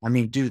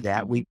 Do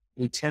that. We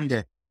tend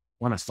to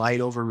want to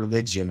fight over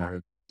religion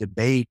or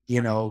debate,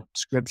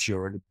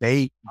 scripture or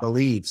debate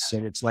beliefs.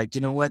 And it's like,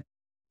 you know what?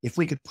 If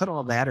we could put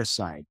all that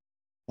aside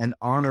and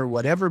honor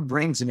whatever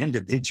brings an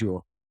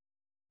individual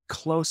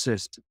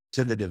closest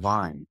to the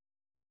divine.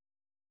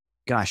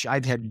 Gosh,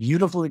 I've had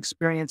beautiful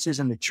experiences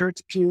in the church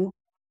pew.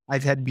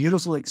 I've had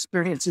beautiful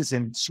experiences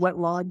in sweat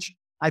lodge.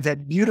 I've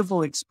had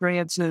beautiful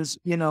experiences,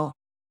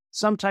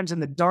 sometimes in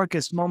the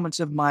darkest moments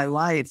of my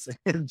life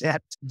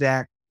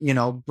that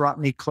brought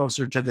me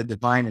closer to the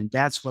divine. And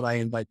that's what I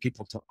invite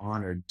people to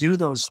honor. Do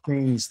those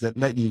things that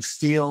let you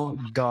feel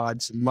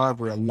God's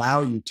love or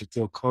allow you to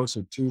feel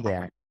closer to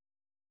that.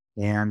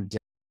 And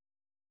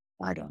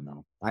I don't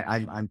know.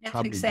 I'm That's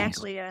probably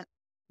exactly it.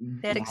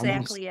 That's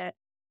exactly it.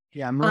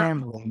 Yeah, I'm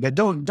rambling, but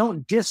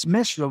don't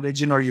dismiss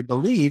religion or your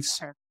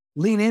beliefs.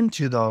 Lean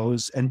into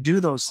those and do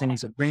those things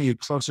that bring you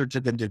closer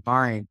to the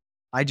divine.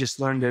 I just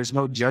learned there's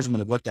no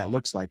judgment of what that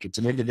looks like. It's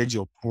an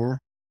individual path,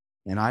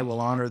 and I will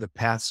honor the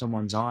path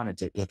someone's on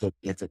if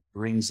it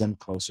brings them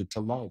closer to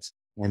love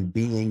and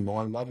being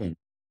more loving.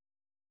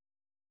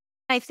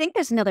 I think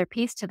there's another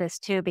piece to this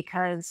too,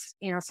 because,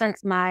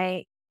 since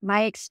my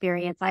my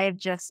experience, I have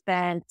just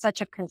been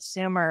such a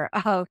consumer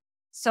of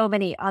so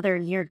many other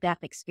near-death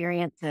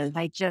experiences.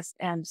 I just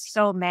am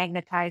so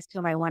magnetized to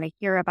them. I want to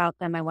hear about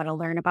them. I want to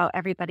learn about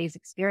everybody's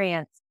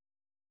experience.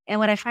 And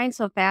what I find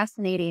so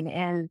fascinating,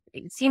 and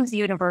it seems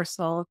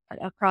universal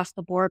across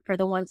the board for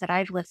the ones that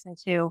I've listened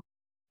to,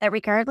 that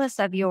regardless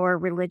of your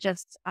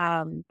religious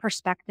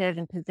perspective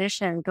and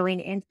position going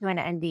into an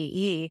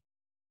NDE,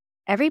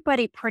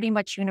 everybody pretty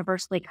much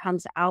universally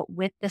comes out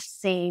with the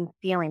same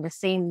feeling, the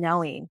same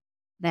knowing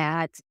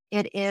that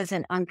it is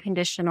an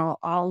unconditional,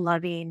 all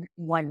loving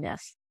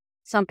oneness.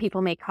 Some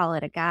people may call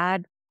it a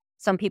God.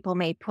 Some people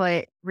may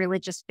put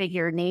religious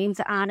figure names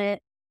on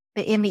it.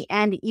 But in the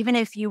end, even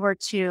if you were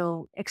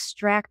to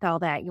extract all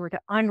that, you were to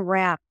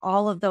unwrap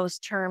all of those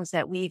terms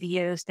that we've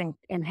used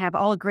and have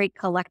all agreed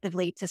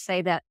collectively to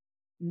say that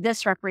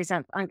this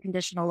represents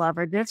unconditional love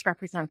or this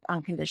represents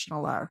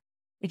unconditional love.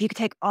 If you could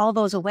take all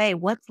those away,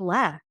 what's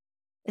left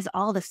is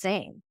all the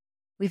same.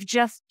 We've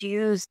just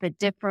used the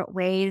different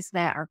ways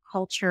that our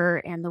culture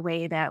and the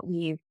way that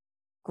we've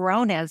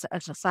grown as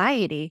a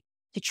society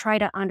to try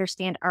to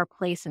understand our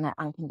place in that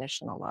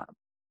unconditional love.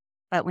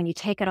 But when you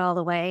take it all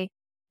away,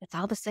 it's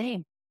all the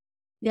same.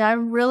 Yeah,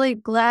 I'm really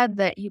glad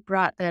that you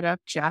brought that up,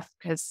 Jeff,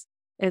 because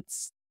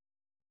it's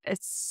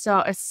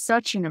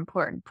such an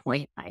important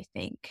point, I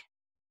think.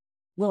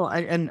 Well,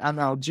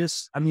 I'll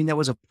just, I mean, there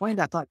was a point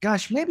I thought,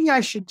 gosh, maybe I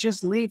should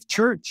just leave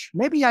church.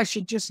 Maybe I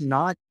should just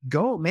not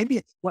go.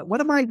 Maybe what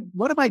am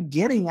I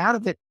getting out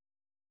of it?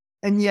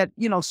 And yet,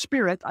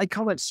 spirit, I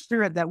call it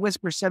spirit, that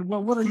whisper said,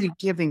 well, what are you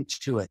giving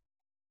to it?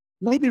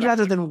 Maybe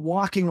rather than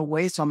walking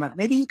away from it,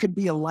 maybe you could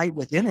be a light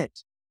within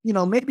it.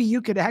 Maybe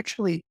you could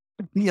actually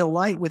be a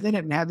light within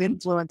it and have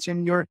influence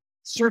in your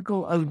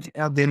circle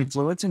of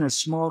influence in a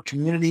small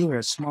community or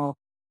a small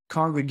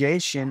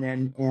congregation.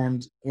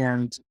 And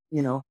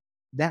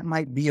that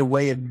might be a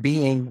way of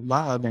being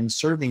love and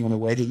serving in a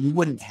way that you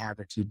wouldn't have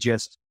if you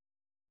just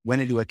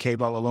went into a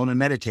cave all alone and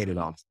meditated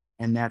on.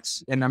 And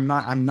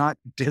I'm not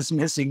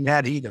dismissing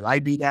that either. I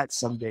do that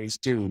some days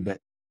too, but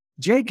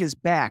Jake is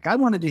back. I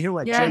wanted to hear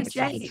what Jake had to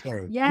say.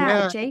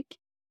 Yeah, Jake.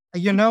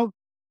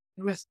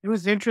 It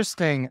was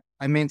interesting.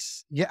 I mean,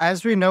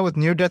 as we know with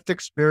near-death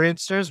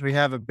experiencers, we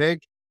have a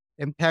big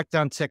impact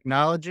on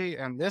technology,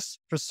 and this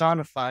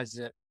personifies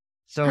it.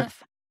 So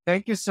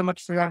thank you so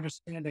much for your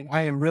understanding.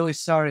 I am really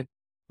sorry.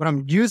 What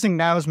I'm using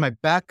now is my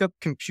backup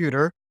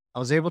computer. I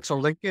was able to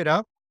link it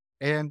up,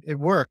 and it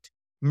worked.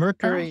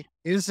 Mercury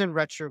is in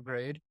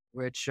retrograde,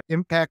 which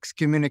impacts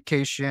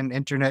communication,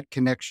 internet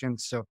connection.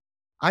 So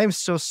I am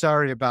so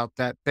sorry about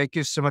that. Thank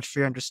you so much for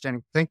your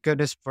understanding. Thank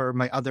goodness for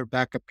my other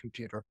backup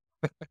computer.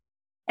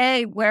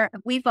 Hey,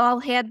 we've all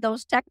had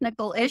those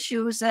technical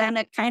issues, and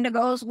it kind of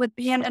goes with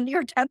being a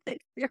near-death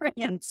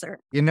experiencer.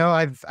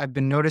 I've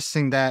been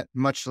noticing that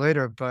much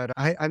later, but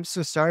I'm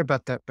so sorry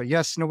about that. But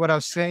yes, what I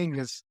was saying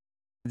is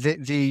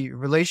the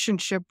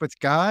relationship with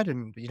God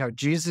and,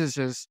 Jesus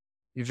is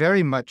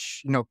very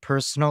much,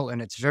 personal,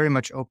 and it's very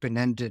much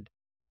open-ended.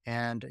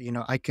 And,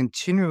 I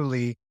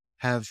continually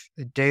have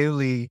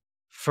daily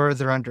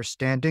further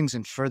understandings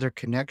and further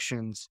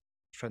connections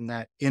from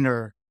that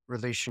inner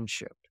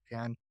relationship.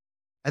 And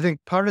I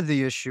think part of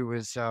the issue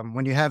is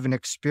when you have an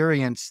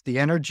experience, the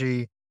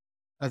energy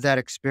of that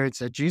experience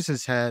that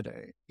Jesus had,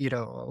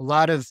 a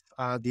lot of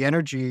the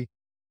energy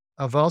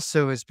of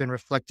also has been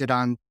reflected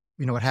on,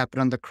 what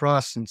happened on the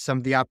cross and some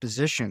of the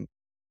opposition.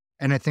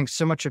 And I think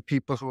so much of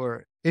people who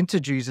are into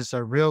Jesus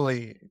are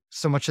really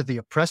so much of the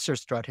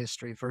oppressors throughout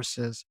history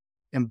versus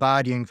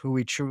embodying who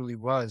he truly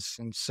was.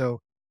 And so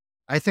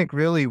I think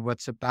really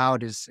what's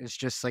about is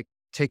just like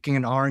taking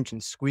an orange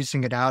and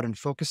squeezing it out and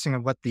focusing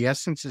on what the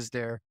essence is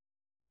there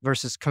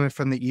versus coming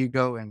from the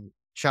ego and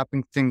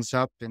chopping things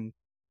up and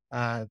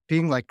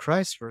being like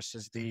Christ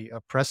versus the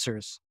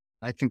oppressors.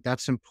 I think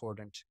that's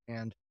important.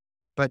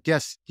 But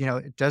yes,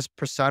 it does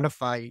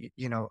personify,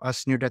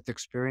 us near-death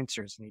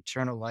experiencers and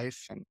eternal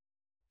life and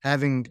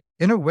having,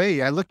 in a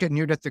way, I look at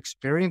near-death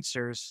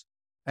experiencers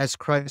as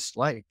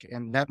Christ-like,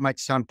 and that might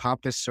sound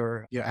pompous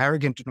or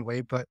arrogant in a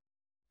way, but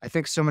I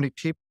think so many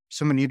people,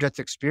 so many near-death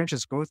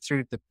experiences go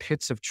through the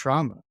pits of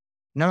trauma.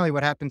 Not only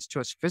what happens to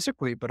us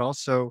physically, but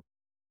also,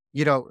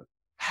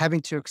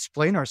 having to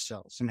explain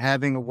ourselves and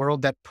having a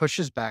world that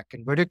pushes back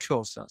and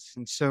ridicules us.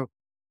 And so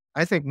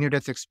I think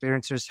near-death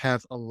experiencers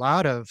have a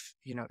lot of,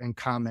 in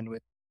common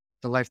with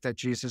the life that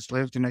Jesus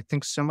lived. And I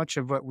think so much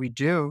of what we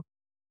do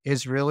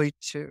is really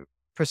to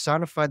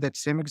personify that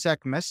same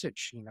exact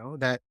message,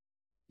 that,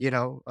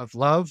 of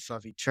love,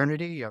 of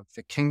eternity, of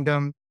the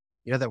kingdom,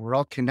 that we're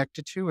all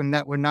connected to, and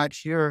that we're not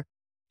here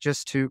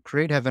just to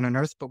create heaven on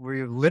earth, but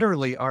we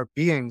literally are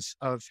beings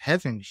of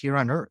heaven here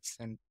on earth.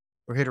 And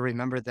we're here to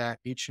remember that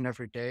each and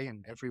every day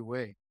in every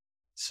way.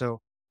 So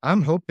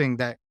I'm hoping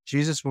that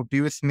Jesus will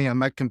be with me on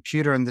my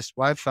computer and this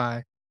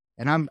Wi-Fi,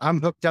 and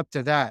I'm hooked up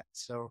to that.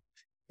 So,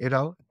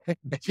 I'm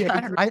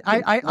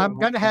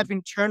going to have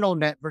internal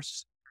net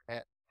versus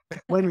net.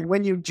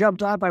 When you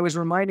jumped up, I was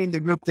reminding the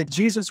group that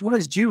Jesus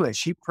was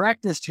Jewish. He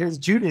practiced his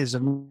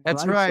Judaism.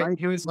 That's right.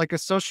 He was like a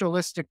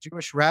socialistic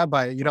Jewish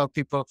rabbi.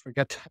 People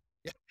forget that.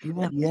 Yeah.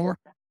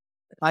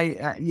 I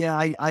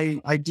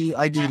do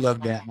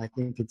love that. And I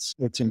think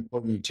it's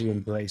important to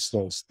embrace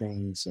those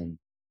things and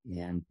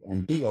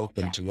be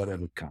open to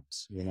whatever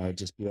comes,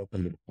 just be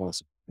open to the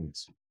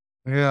possibilities.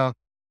 Yeah.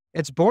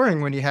 It's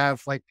boring when you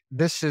have like,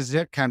 this is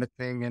it kind of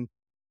thing. And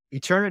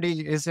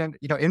eternity isn't,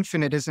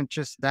 infinite isn't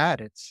just that.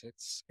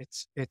 It's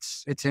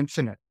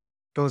infinite.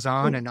 Goes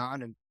on Well, and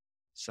on. And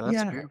so that's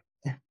yeah. beautiful.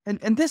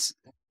 And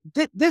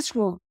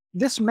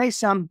this may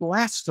sound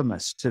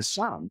blasphemous to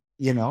some,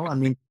 I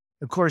mean,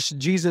 of course,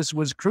 Jesus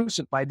was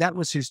crucified. That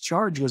was his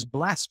charge, was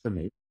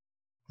blasphemy.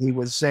 He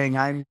was saying,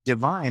 I'm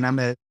divine. I'm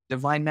a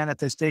divine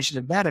manifestation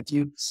of that. If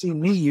you've seen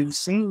me, you've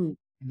seen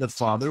the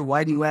Father.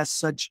 Why do you ask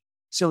such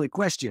silly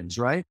questions,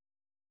 right?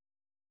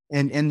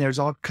 And there's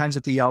all kinds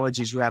of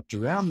theologies wrapped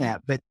around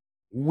that. But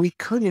we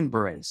could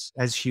embrace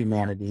as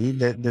humanity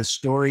the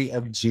story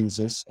of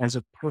Jesus as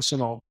a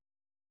personal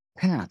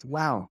path.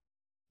 Wow.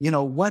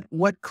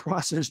 What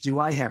crosses do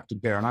I have to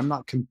bear? And I'm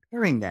not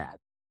comparing that.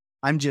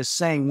 I'm just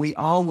saying we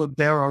all will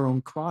bear our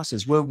own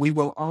crosses. We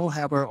will all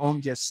have our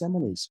own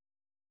Gethsemanes.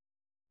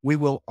 We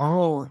will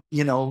all,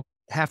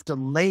 have to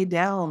lay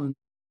down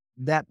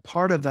that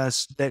part of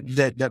us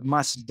that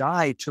must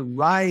die to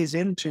rise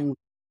into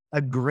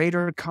a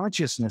greater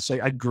consciousness,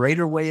 a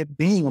greater way of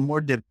being, a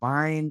more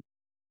divine,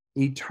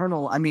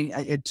 eternal. I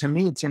mean, to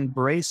me, it's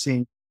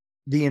embracing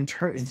the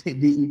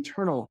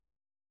eternal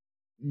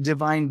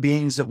divine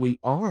beings that we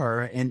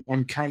are,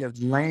 and kind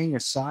of laying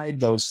aside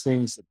those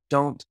things that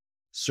don't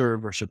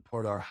serve or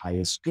support our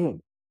highest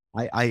good.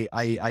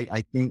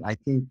 I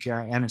think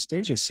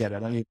Anastasia said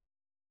it. I mean,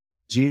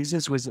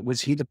 Jesus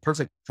was he the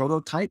perfect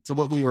prototype for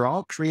what we were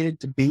all created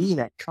to be,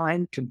 that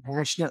kind,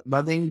 compassionate,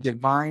 loving,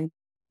 divine,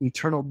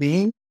 eternal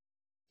being?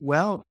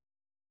 Well,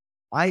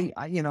 I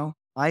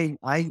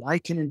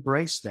can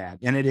embrace that,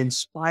 and it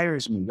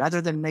inspires me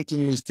rather than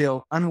making me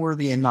feel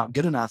unworthy and not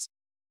good enough.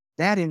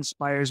 That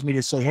inspires me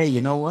to say, hey,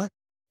 you know what?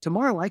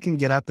 Tomorrow I can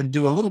get up and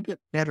do a little bit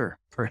better,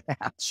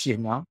 perhaps.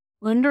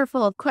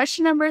 Wonderful.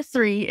 Question number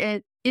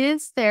 3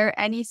 is there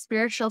any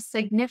spiritual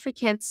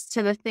significance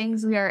to the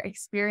things we are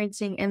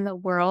experiencing in the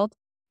world?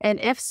 And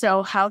if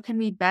so, how can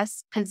we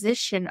best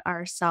position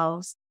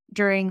ourselves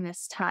during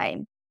this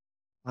time?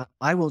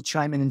 I will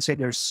chime in and say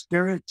there's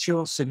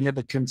spiritual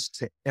significance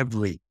to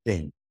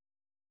everything.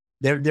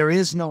 There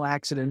is no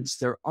accidents.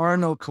 There are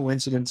no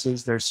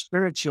coincidences. There's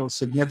spiritual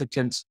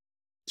significance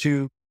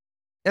to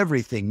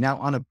everything. Now,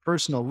 on a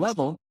personal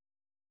level,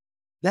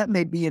 that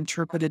may be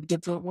interpreted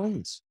different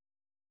ways.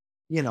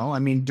 I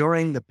mean,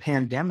 during the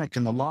pandemic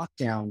and the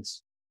lockdowns,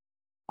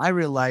 I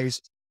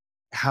realized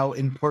how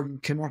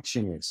important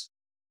connection is.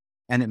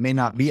 And it may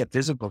not be a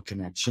physical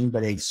connection,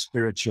 but a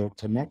spiritual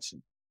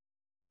connection.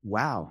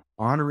 Wow.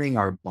 Honoring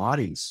our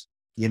bodies,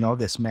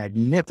 this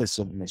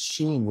magnificent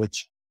machine,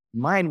 which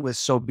mine was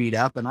so beat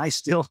up, and I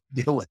still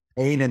deal with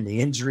pain and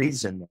the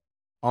injuries and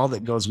all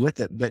that goes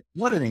with it. But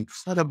what an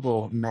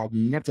incredible,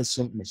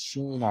 magnificent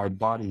machine our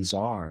bodies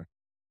are.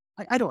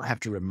 I don't have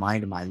to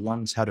remind my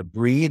lungs how to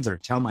breathe or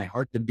tell my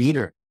heart to beat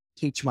or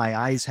teach my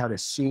eyes how to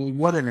see.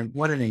 What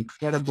an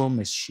incredible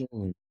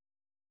machine,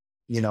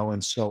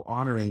 and so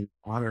honoring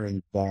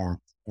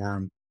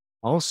that.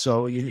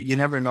 Also, you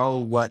never know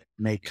what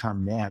may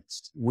come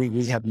next.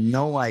 We have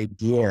no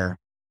idea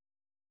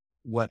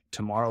what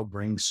tomorrow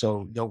brings,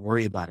 so don't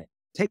worry about it.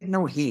 Take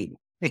no heed,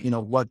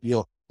 what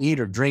you'll eat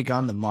or drink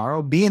on the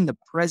morrow. Be in the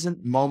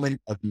present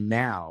moment of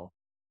now.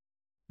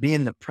 Be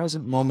in the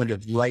present moment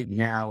of right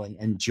now and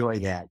enjoy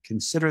that.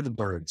 Consider the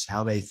birds,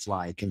 how they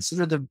fly.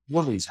 Consider the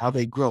lilies, how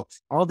they grow.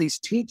 All these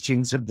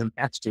teachings of the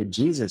Master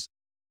Jesus,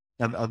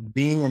 of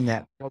being in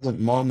that present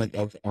moment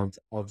of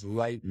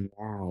right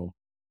now.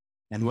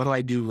 And what do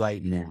I do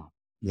right now?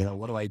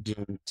 What do I do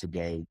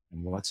today?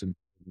 And what's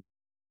important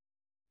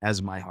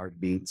as my heart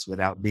beats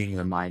without being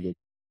reminded?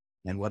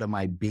 And what am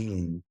I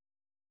being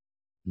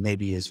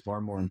maybe is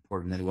far more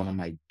important than what am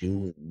I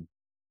doing?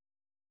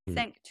 I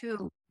think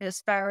too,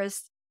 as far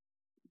as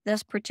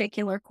this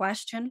particular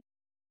question,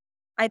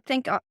 I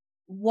think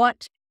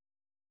what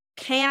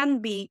can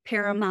be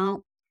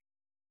paramount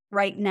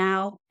right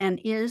now and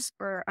is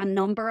for a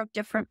number of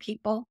different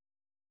people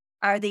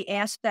are the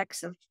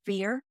aspects of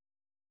fear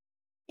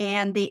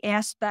and the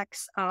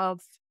aspects of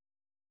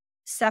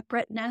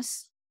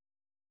separateness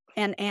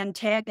and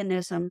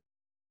antagonism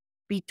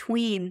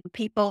between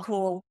people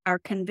who are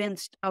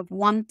convinced of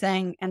one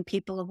thing and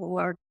people who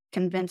are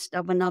convinced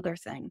of another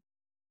thing.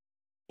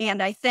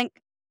 And I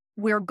think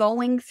we're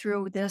going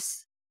through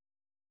this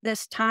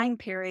time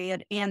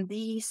period and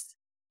these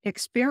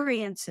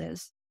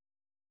experiences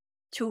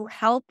to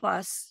help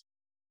us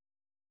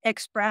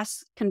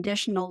express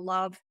conditional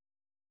love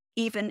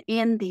even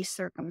in these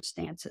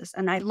circumstances.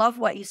 And I love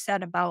what you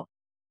said about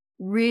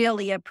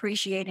really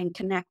appreciating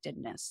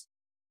connectedness,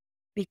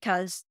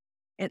 because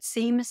it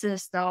seems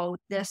as though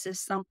this is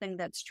something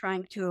that's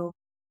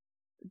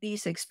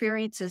these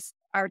experiences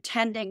are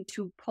tending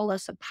to pull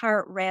us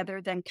apart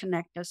rather than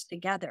connect us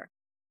together.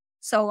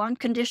 So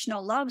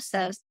unconditional love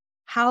says,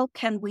 how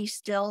can we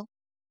still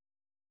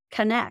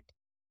connect?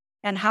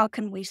 And how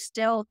can we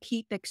still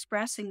keep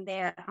expressing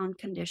that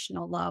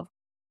unconditional love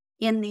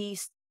in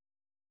these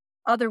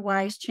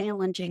otherwise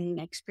challenging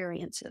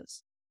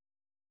experiences?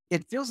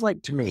 It feels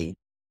like to me,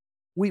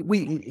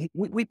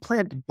 we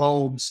plant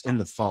bulbs in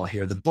the fall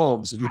here. The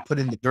bulbs that we put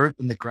in the dirt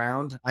in the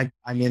ground. I'm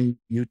in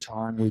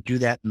Utah and we do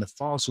that in the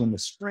fall. So in the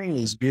spring,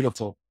 these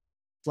beautiful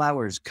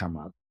flowers come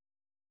up.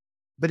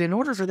 But in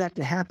order for that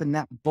to happen,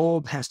 that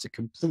bulb has to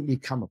completely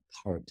come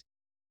apart.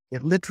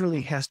 It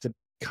literally has to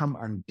come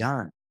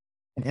undone.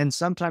 And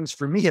sometimes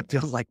for me, it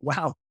feels like,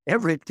 wow,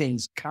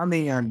 everything's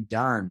coming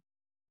undone.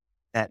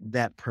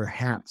 That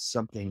perhaps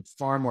something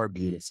far more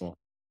beautiful,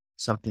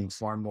 something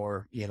far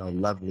more,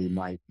 lovely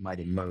might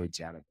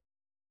emerge out of it.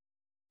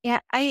 Yeah,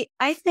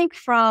 I think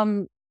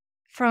from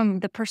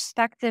the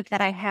perspective that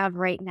I have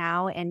right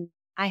now, and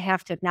I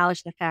have to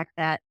acknowledge the fact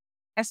that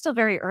I'm still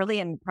very early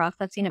in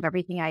processing of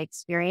everything I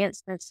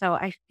experienced. And so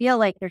I feel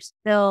like there's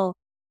still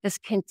this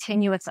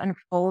continuous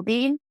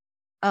unfolding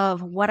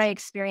of what I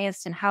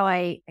experienced and how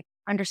I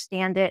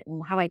understand it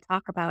and how I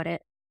talk about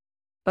it.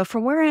 But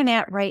from where I'm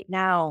at right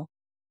now,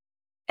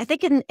 I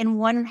think on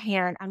one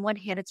hand,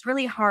 it's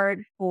really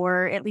hard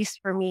for, at least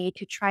for me,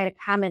 to try to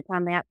comment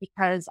on that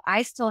because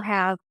I still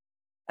have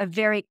a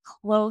very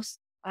close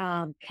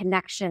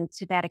connection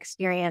to that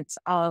experience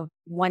of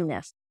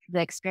oneness,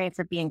 the experience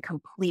of being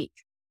complete,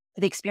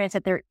 the experience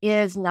that there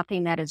is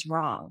nothing that is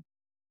wrong.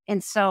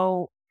 And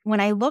so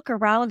when I look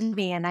around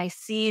me and I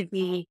see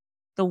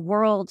the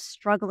world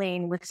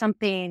struggling with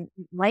something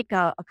like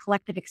a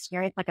collective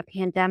experience, like a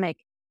pandemic,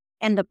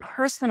 and the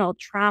personal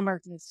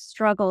traumas and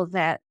struggles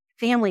that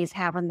families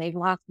have when they've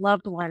lost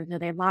loved ones or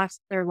they've lost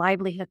their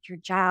livelihood through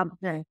jobs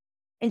and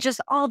just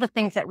all the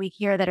things that we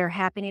hear that are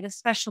happening,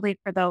 especially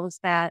for those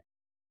that,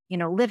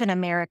 live in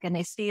America and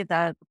they see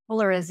the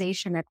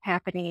polarization that's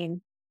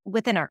happening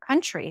within our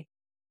country.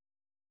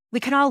 We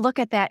can all look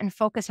at that and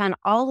focus on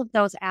all of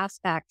those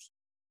aspects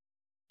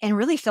and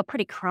really feel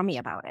pretty crummy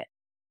about it.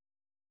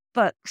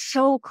 But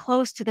so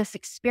close to this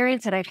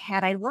experience that I've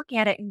had, I look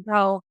at it and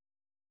go,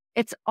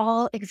 it's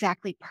all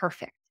exactly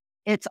perfect.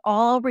 It's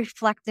all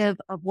reflective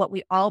of what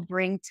we all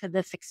bring to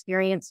this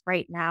experience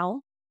right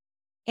now.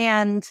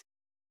 And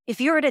if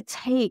you were to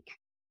take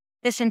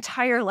this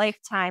entire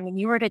lifetime and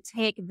you were to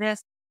take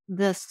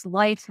this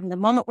life from the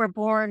moment we're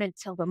born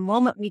until the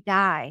moment we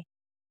die,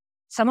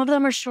 some of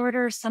them are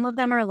shorter, some of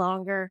them are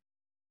longer,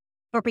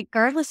 but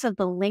regardless of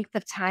the length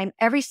of time,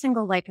 every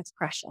single life is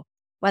precious,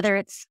 whether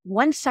it's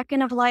 1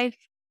 second of life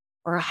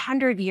or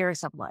 100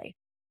 years of life.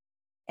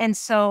 And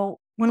so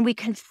when we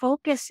can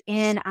focus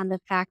in on the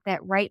fact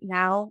that right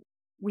now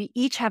we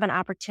each have an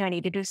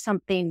opportunity to do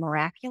something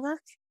miraculous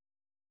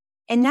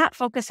and not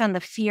focus on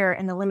the fear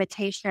and the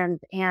limitations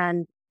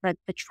and the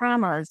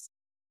traumas,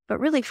 but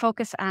really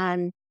focus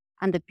on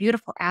the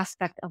beautiful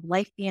aspect of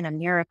life being a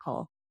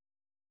miracle,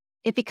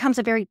 it becomes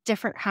a very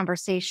different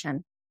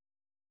conversation.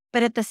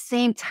 But at the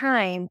same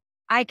time,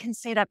 I can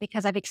say that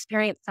because I've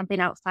experienced something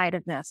outside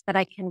of this that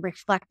I can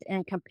reflect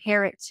and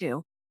compare it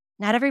to.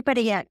 Not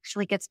everybody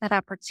actually gets that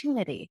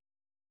opportunity.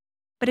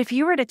 But if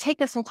you were to take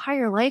this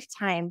entire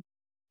lifetime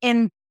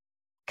in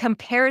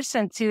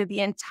comparison to the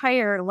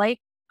entire life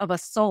of a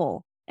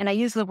soul, and I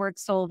use the word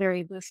soul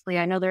very loosely.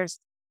 I know there's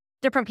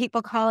different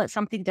people call it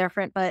something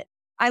different, but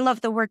I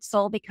love the word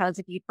soul because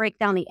if you break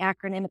down the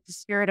acronym, it's the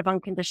spirit of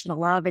unconditional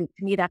love. And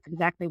to me, that's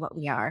exactly what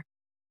we are.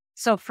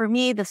 So for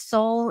me, the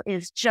soul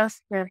is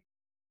just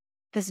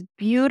this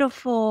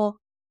beautiful,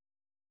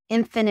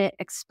 infinite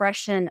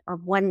expression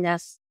of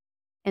oneness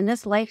in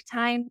this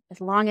lifetime, as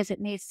long as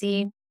it may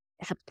seem,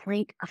 as a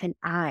blink of an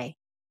eye.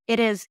 It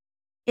is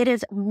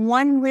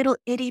one little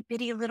itty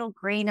bitty little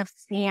grain of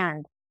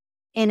sand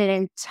in an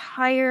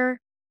entire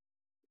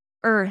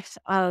earth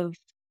of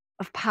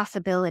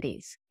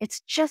possibilities.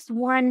 It's just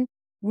one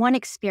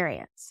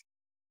experience.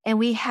 And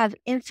we have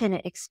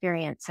infinite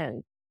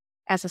experiences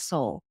as a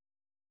soul.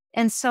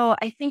 And so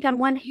I think on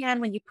one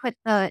hand, when you put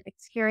the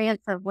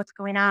experience of what's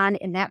going on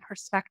in that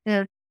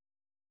perspective,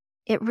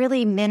 it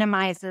really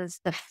minimizes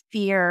the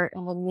fear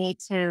and the need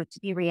to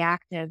be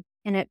reactive.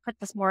 And it puts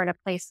us more in a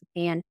place of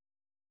being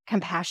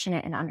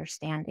compassionate and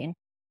understanding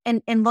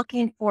and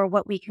looking for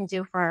what we can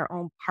do for our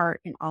own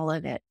part in all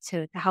of it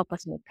to help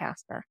us move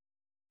past there.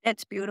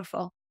 It's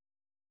beautiful.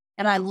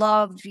 And I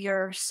love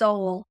your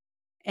soul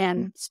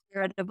and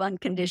spirit of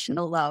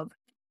unconditional love.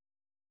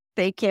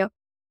 Thank you.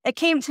 It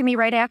came to me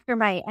right after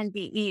my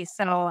NBE,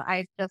 so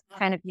I just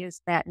kind of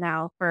used that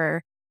now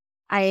for,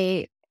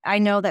 I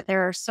know that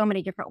there are so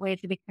many different ways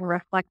that we can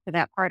reflect to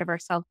that part of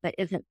ourselves that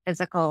isn't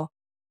physical,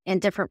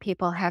 and different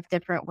people have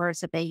different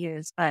words that they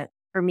use. But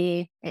for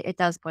me, it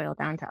does boil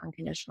down to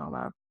unconditional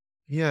love.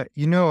 Yeah,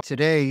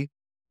 today,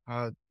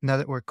 now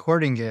that we're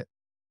recording it,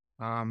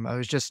 I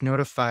was just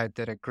notified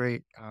that a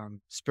great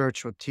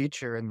spiritual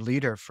teacher and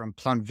leader from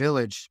Plum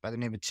Village by the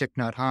name of Thich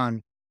Nhat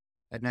Hanh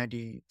at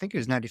 90, I think it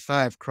was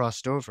 95,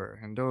 crossed over.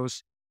 And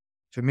those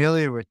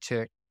familiar with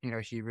Thich,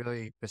 he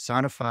really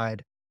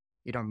personified,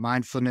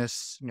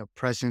 mindfulness,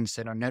 presence.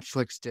 And on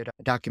Netflix did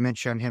a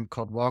documentary on him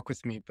called Walk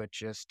With Me, but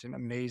just an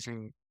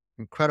amazing,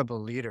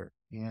 incredible leader.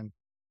 And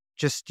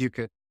just you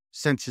could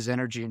sense his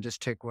energy and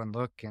just take one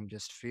look and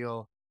just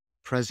feel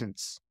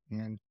presence.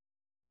 And,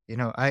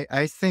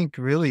 I think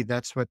really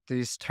that's what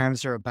these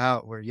times are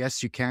about, where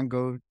yes, you can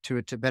go to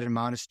a Tibetan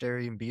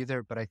monastery and be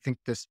there, but I think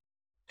this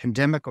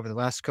pandemic over the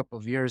last couple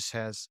of years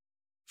has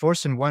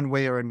forced in one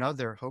way or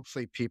another,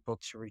 hopefully people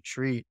to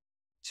retreat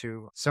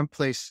to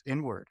someplace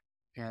inward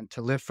and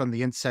to live from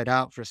the inside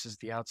out versus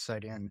the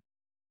outside in.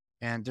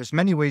 And there's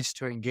many ways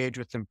to engage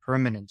with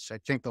impermanence. I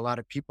think a lot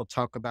of people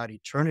talk about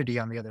eternity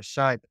on the other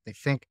side, but they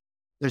think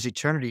there's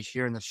eternity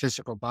here in the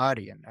physical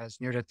body. And as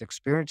near-death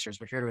experiencers,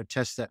 we're here to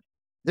attest that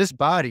this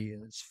body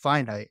is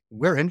finite.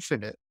 We're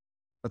infinite,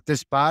 but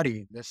this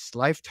body, this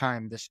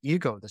lifetime, this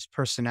ego, this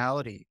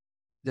personality,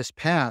 this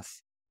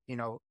path, you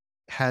know,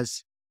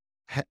 has,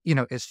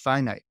 is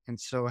finite. And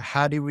so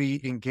how do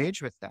we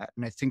engage with that?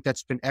 And I think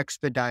that's been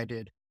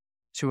expedited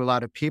to a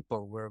lot of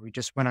people where we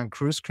just went on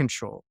cruise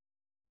control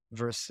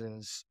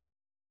versus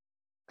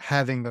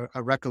having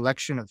a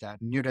recollection of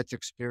that. Near-death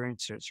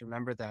experiencers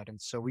remember that.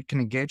 And so we can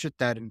engage with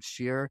that in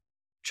fear,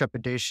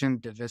 trepidation,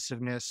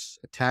 divisiveness,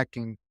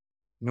 attacking,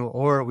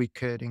 or we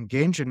could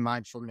engage in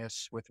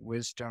mindfulness with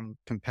wisdom,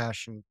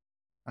 compassion,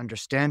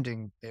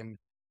 understanding, and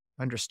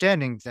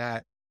understanding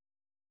that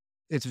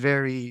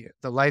the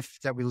life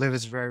that we live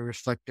is very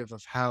reflective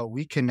of how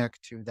we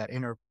connect to that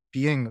inner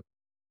being.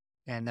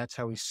 And that's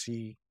how we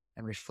see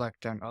and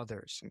reflect on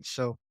others. And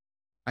so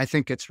I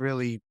think it's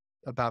really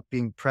about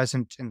being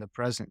present in the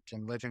present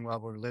and living while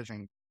we're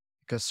living,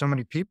 because so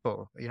many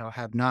people,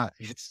 have not.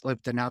 It's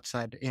lived an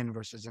outside in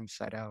versus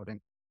inside out. And,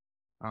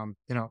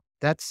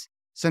 that's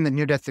something that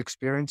near-death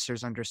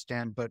experiencers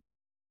understand. But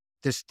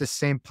this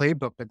same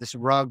playbook, but this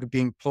rug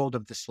being pulled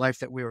of this life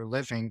that we were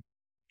living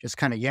just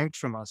kind of yanked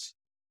from us.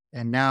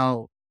 And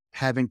now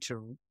having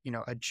to,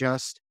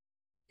 adjust,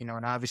 and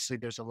obviously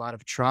there's a lot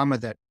of trauma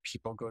that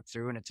people go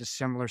through, and it's a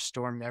similar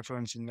storm.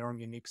 Everyone's in their own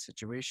unique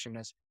situation,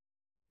 as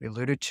we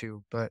alluded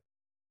to, but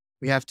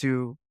we have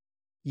to,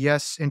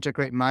 yes,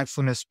 integrate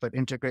mindfulness, but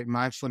integrate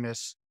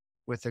mindfulness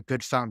with a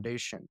good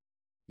foundation,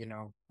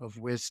 of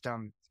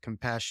wisdom,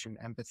 compassion,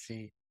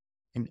 empathy,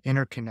 and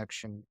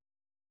interconnection,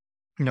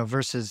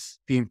 versus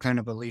being kind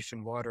of a leaf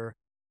in water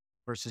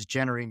versus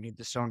generating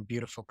this own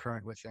beautiful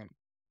current within.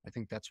 I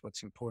think that's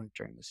what's important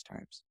during these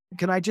times.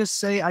 Can I just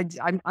say,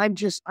 I'm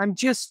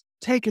just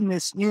taking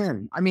this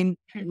in. I mean,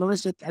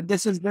 Melissa,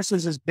 this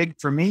is as big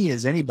for me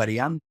as anybody.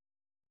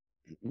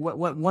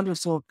 What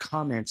wonderful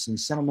comments and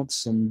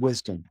sentiments and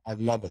wisdom. I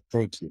love it.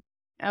 Thank you.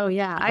 Oh,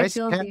 yeah. I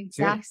feel the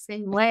exact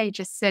same way,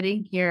 just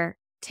sitting here,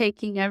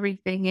 taking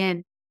everything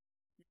in.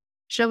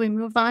 Shall we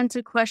move on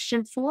to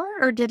question 4,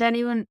 or did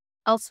anyone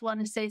else want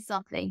to say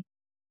something?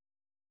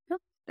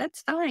 Nope,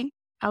 that's fine.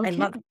 Okay. I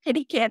love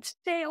kitty cat's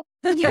tail.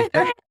 This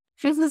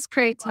is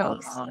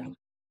Kratos.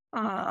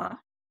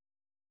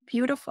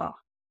 Beautiful.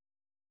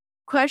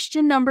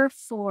 Question number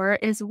 4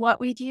 is, what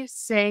would you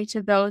say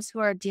to those who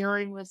are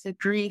dealing with the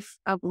grief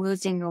of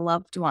losing a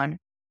loved one?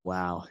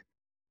 Wow.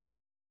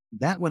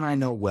 That one I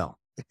know well.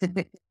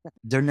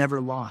 They're never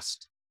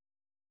lost.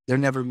 They're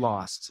never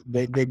lost.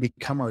 They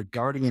become our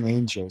guardian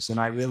angels. And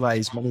I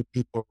realize many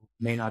people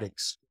may not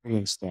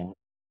experience that.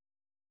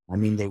 I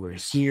mean, they were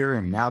here,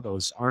 and now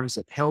those arms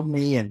that held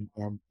me and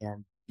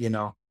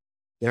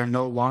they're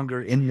no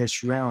longer in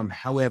this realm.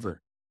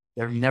 However,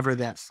 they're never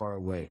that far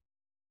away.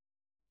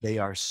 They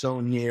are so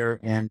near.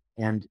 And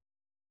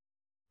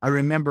I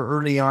remember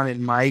early on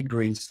in my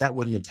grief, that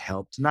wouldn't have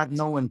helped.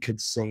 No one could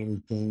say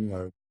anything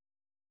or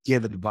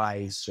give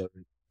advice or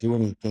do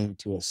anything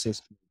to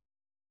assist me.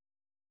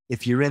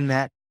 If you're in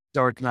that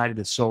dark night of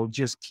the soul,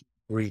 just keep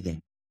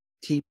breathing.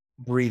 Keep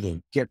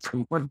breathing. Get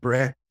from one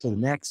breath to the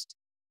next,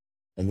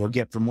 and you'll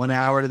get from 1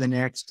 hour to the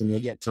next, and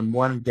you'll get from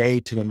one day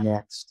to the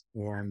next.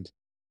 And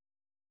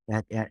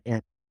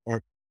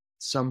at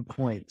some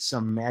point,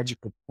 some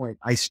magical point,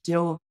 I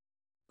still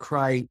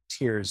cry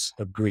tears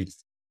of grief.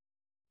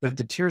 But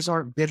the tears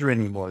aren't bitter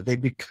anymore. They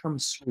become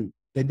sweet.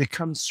 They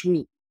become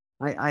sweet.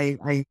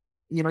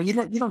 You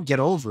don't get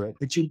over it,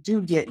 but you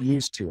do get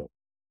used to it.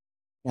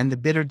 And the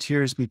bitter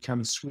tears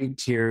become sweet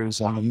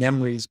tears, and the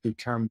memories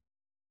become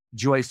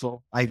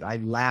joyful. I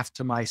laugh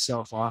to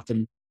myself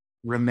often,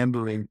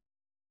 remembering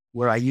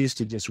where I used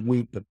to just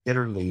weep, but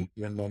bitterly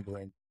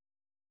remembering.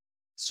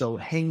 So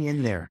hang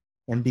in there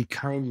and be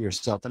kind to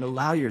yourself and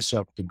allow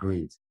yourself to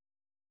grieve.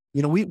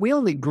 We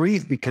only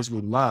grieve because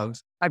we love.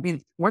 I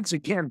mean, once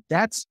again,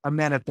 that's a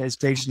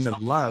manifestation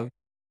of love.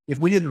 If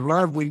we didn't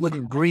love, we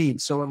wouldn't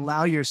grieve. So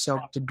allow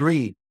yourself to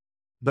grieve,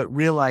 but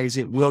realize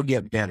it will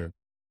get better.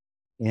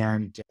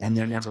 And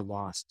they're never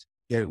lost.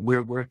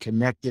 We're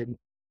connected,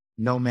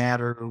 no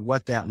matter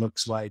what that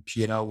looks like.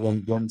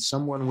 When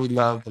someone we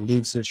love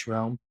leaves this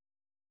realm,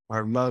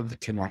 our love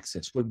connects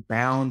us. We're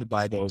bound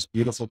by those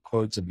beautiful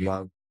cords of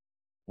love,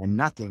 and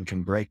nothing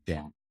can break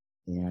them.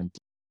 And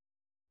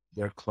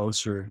they're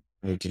closer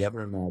than you could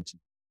ever imagine.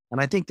 And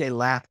I think they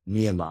laugh at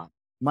me a lot.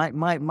 My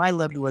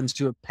loved ones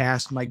who have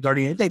passed, my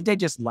guardian, they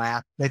just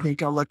laugh. They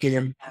think, oh, look at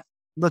him.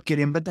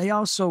 But they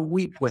also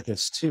weep with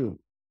us too.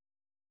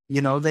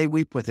 They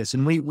weep with us.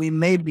 And we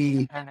may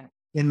be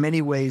in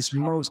many ways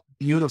most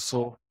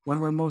beautiful when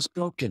we're most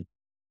broken.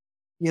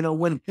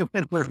 When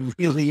we're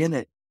really in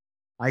it.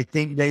 I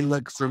think they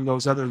look from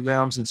those other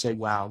realms and say,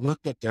 wow, look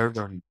what they're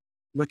learning.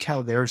 Look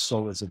how their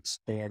soul is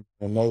expanding.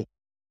 And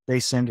they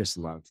send us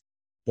love.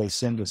 They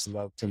send us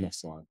love to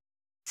this on.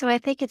 So I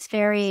think it's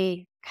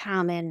very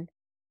common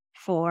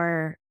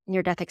for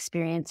near-death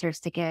experiencers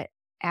to get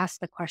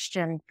asked the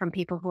question from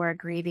people who are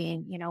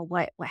grieving,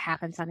 what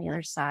happens on the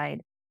other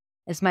side?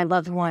 Is my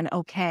loved one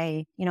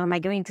okay? Am I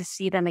going to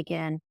see them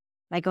again?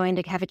 Am I going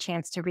to have a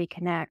chance to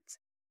reconnect?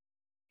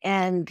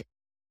 And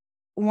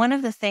one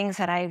of the things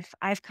that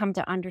I've come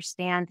to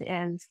understand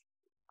is,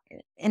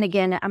 and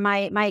again,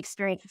 my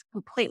experience is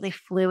completely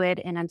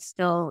fluid, and I'm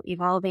still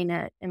evolving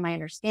it in my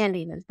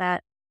understanding, is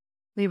that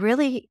we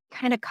really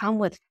kind of come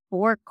with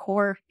 4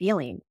 core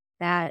feelings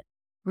that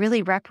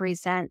really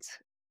represent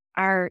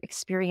our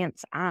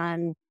experience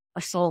on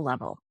a soul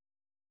level.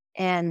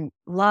 And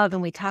love,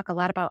 and we talk a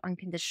lot about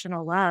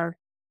unconditional love,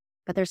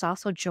 but there's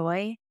also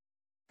joy,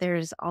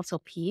 there's also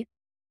peace,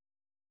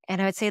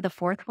 and I would say the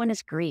 4th one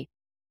is grief.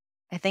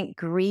 I think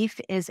grief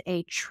is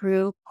a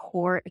true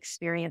core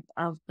experience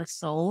of the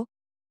soul.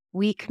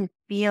 We can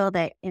feel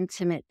that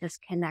intimate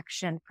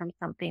disconnection from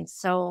something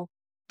so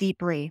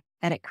deeply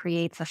that it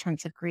creates a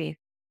sense of grief.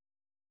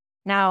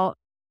 Now,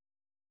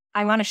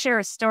 I want to share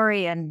a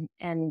story, and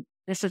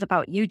this is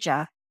about you,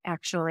 Jeff,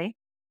 actually.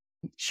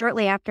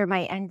 Shortly after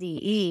my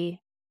NDE,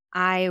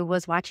 I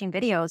was watching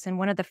videos, and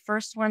one of the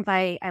first ones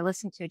I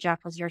listened to, Jeff,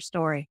 was your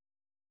story.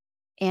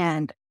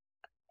 And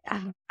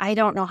I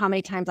don't know how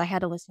many times I had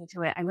to listen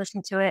to it. I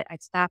listened to it,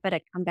 I'd stop it,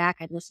 I'd come back,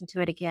 I'd listen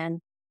to it again,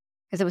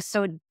 because it was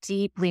so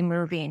deeply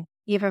moving,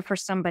 even for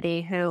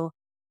somebody who,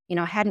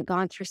 hadn't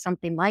gone through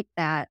something like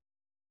that.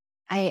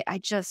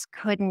 I just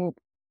couldn't,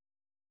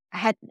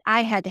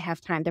 I had to have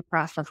time to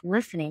process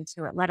listening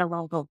to it, let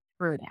alone go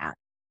through that.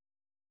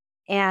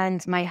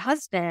 And my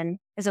husband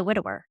is a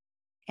widower.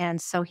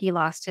 And so he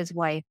lost his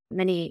wife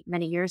many,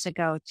 many years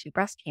ago to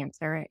breast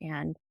cancer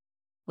and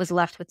was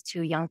left with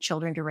 2 young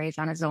children to raise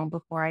on his own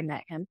before I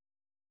met him.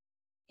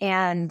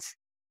 And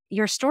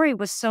your story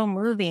was so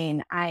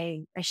moving.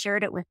 I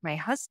shared it with my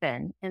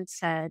husband and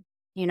said,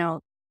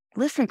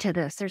 listen to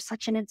this. There's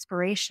such an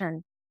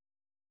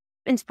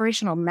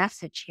inspirational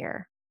message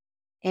here.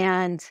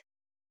 And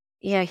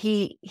yeah,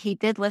 he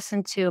did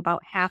listen to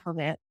about half of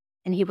it.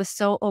 And he was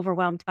so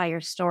overwhelmed by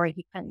your story,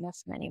 he couldn't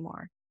listen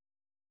anymore.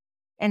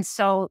 And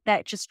so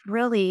that just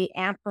really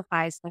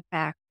amplifies the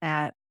fact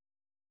that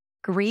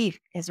grief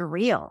is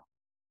real.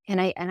 And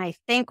I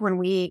think when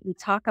we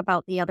talk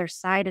about the other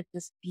side of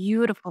this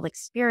beautiful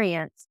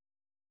experience,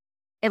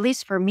 at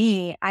least for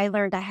me, I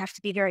learned I have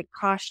to be very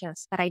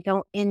cautious that I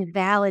don't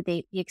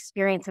invalidate the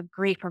experience of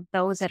grief of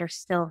those that are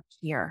still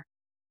here.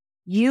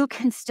 You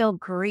can still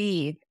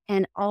grieve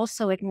and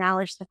also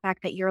acknowledge the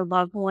fact that your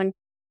loved one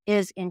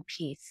is in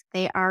peace.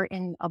 They are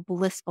in a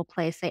blissful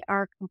place. They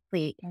are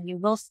complete, and you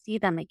will see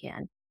them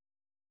again.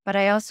 But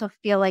I also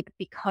feel like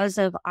because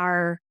of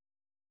our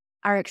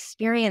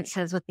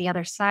experiences with the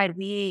other side,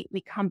 we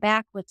come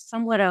back with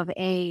somewhat of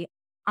a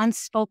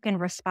unspoken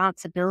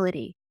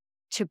responsibility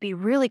to be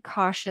really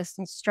cautious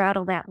and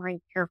straddle that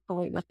line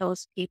carefully with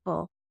those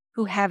people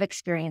who have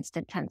experienced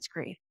intense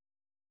grief.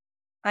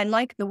 I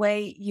like the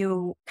way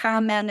you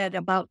commented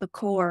about the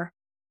core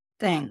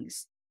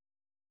things.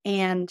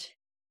 And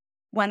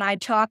when I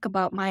talk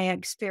about my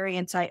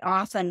experience, I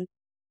often,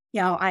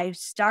 I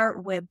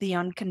start with the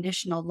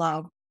unconditional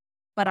love,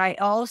 but I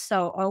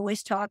also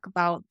always talk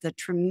about the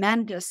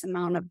tremendous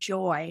amount of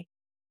joy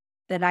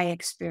that I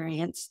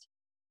experienced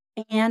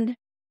and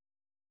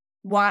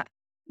what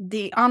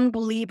the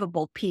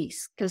unbelievable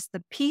peace, because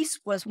the peace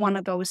was one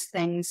of those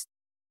things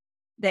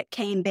that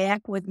came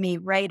back with me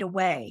right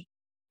away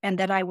and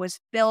that I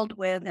was filled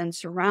with and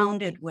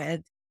surrounded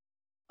with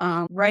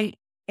right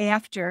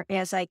after,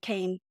 as I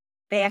came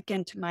back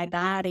into my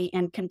body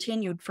and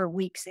continued for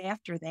weeks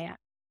after that.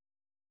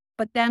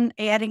 But then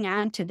adding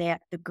on to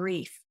that, the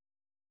grief.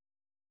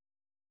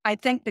 I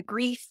think the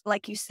grief,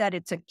 like you said,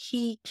 it's a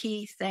key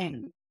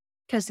thing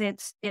because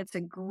it's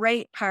a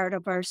great part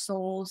of our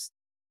souls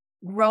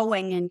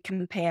growing in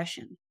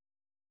compassion.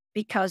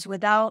 Because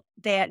without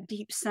that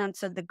deep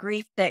sense of the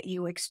grief that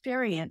you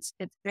experience,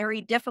 it's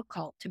very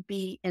difficult to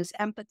be as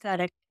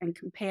empathetic and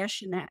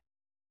compassionate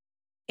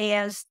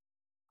as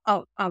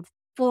a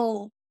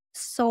full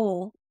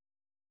soul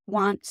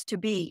wants to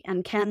be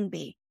and can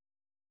be.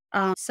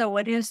 So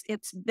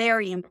it's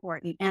very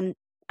important. And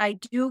I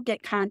do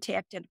get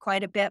contacted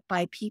quite a bit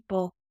by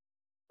people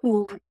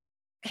who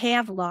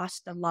have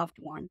lost a loved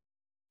one.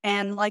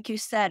 And like you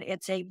said,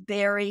 it's a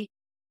very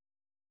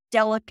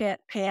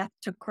delicate path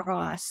to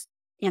cross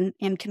in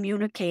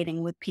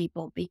communicating with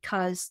people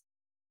because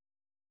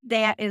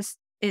it's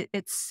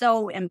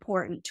so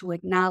important to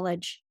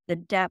acknowledge the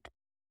depth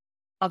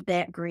of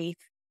that grief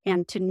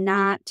and to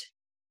not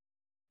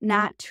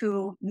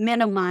to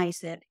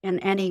minimize it in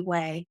any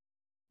way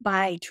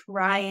by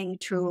trying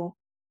to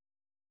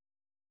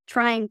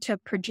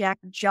project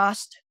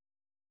just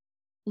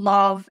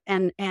love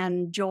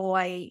and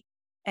joy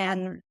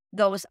and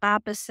those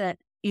opposite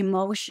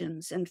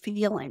emotions and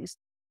feelings.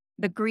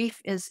 The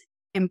grief is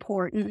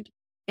important.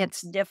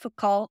 It's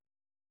difficult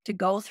to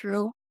go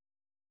through.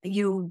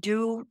 You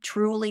do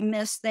truly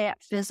miss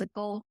that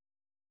physical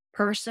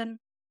person,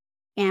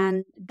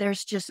 and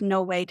there's just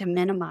no way to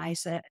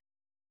minimize it,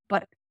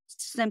 but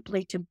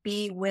simply to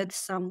be with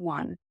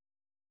someone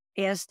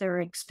as they're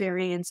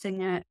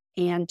experiencing it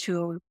and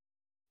to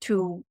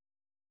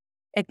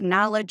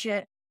acknowledge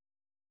it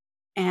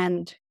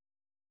and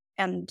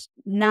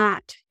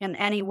not in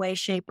any way,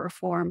 shape, or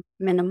form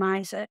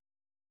minimize it.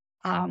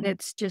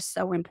 It's just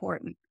so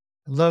important.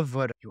 I love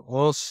what you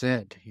all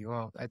said.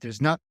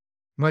 There's not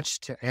much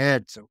to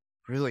add. So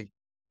really,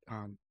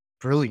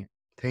 brilliant.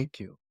 Thank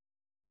you.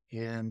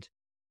 And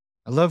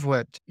I love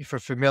what, if you're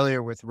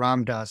familiar with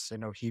Ram Dass, I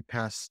know he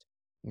passed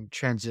in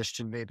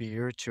transition maybe a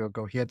year or two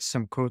ago. He had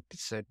some quote that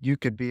said, "You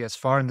could be as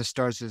far in the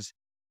stars as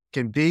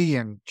can be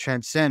and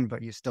transcend,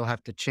 but you still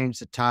have to change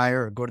the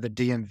tire or go to the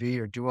DMV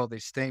or do all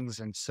these things."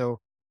 And so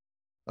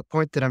a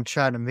point that I'm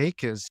trying to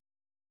make is,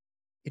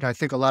 I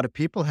think a lot of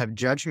people have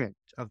judgment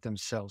of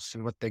themselves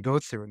and what they go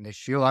through, and they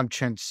feel I'm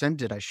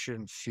transcended. I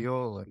shouldn't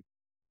feel. And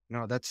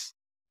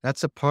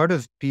that's a part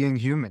of being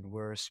human.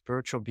 We're a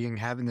spiritual being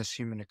having this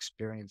human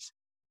experience.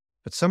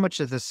 But so much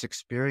of this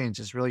experience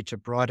is really to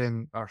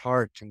broaden our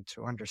heart and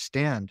to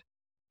understand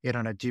it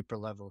on a deeper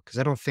level. Because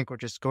I don't think we're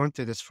just going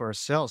through this for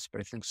ourselves,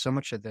 but I think so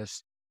much of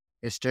this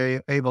is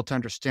to able to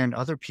understand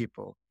other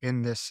people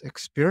in this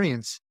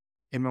experience.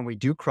 And when we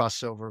do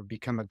cross over,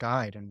 become a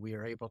guide, and we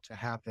are able to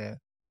have that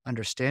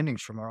understanding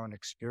from our own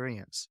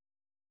experience.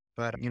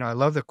 But, I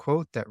love the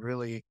quote that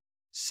really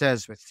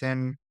says,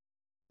 within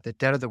the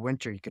dead of the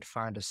winter, you could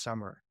find a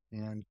summer.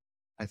 And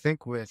I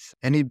think with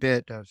any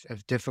bit of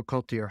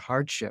difficulty or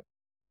hardship,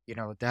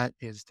 that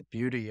is the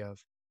beauty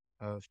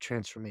of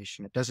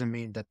transformation. It doesn't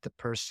mean that the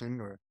person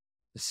or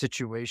the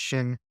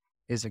situation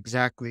is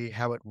exactly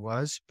how it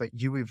was, but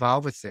you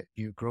evolve with it,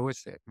 you grow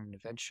with it, and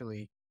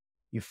eventually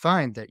you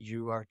find that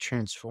you are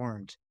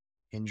transformed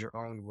in your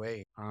own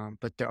way.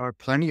 But there are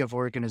plenty of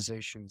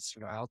organizations,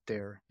 out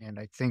there, and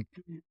I think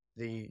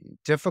the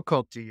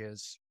difficulty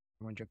is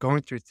when you're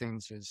going through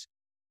things is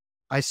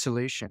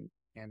isolation.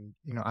 And,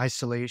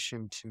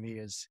 isolation to me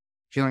is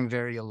feeling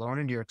very alone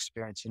in your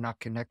experience. You're not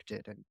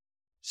connected. And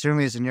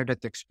certainly as a near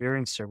death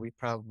experiencer, we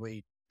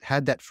probably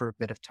had that for a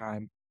bit of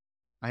time.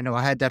 I know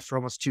I had that for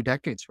almost 2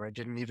 decades where I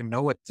didn't even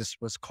know what this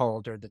was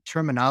called or the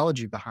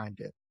terminology behind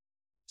it.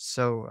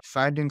 So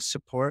finding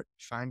support,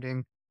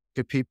 finding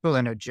good people.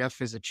 I know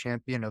Jeff is a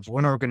champion of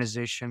one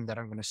organization that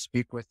I'm going to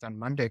speak with on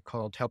Monday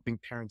called Helping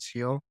Parents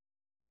Heal.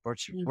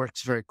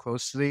 Works very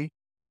closely,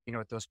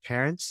 with those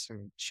parents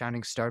and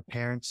shining star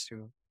parents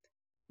who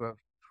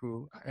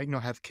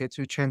have, have kids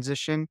who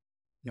transition.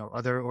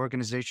 Other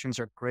organizations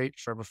are great.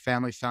 Forever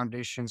Family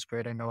Foundation's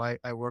great. I know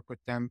I work with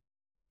them,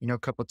 a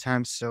couple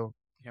times. So,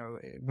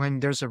 when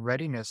there's a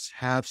readiness,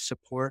 have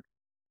support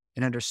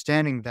and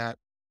understanding that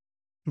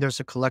there's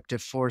a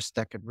collective force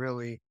that could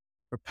really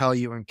propel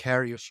you and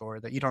carry you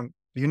forward, that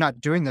you're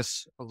not doing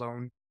this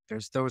alone.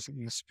 There's those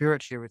in the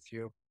spirit here with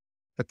you,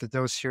 but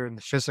those here in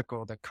the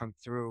physical that come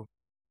through,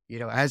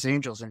 as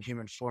angels in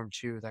human form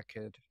too, that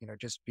could,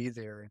 just be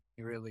there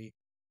and really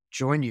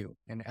join you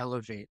and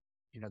elevate,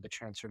 the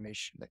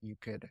transformation that you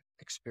could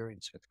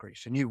experience with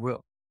grief. And you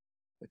will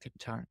within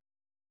time.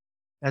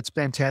 That's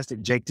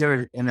fantastic, Jake.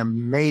 They're an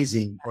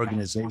amazing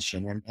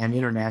organization and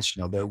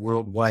international. They're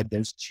worldwide.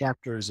 There's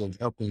chapters of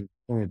Helping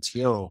Parents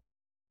Heal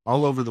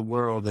all over the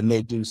world, and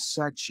they do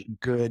such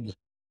good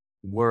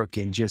work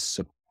in just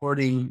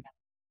supporting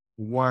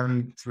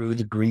one through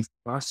the grief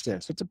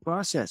process. It's a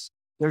process.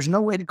 There's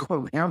no way to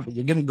go around it.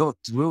 You're going to go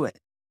through it.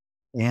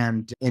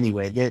 And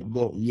anyway,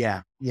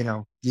 yeah, you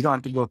don't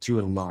have to go through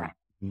it alone.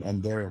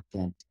 And they're a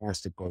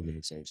fantastic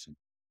organization.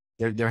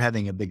 They're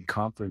having a big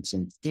conference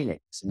in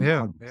Phoenix.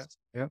 Yeah.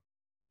 And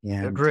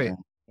they're great.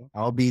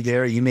 I'll be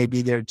there. You may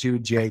be there too,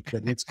 Jake,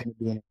 but it's going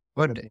to be an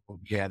incredible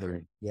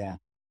gathering. Yeah.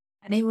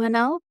 Anyone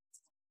else?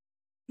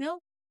 No.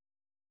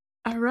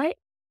 All right.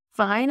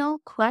 Final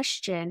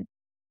question.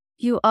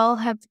 You all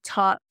have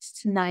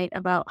talked tonight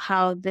about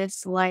how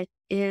this life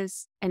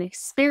is an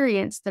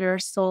experience that our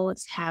soul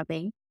is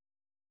having.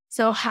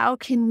 So how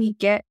can we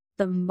get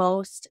the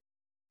most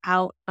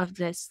out of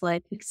this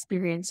life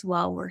experience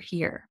while we're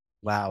here?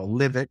 Wow.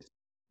 Live it.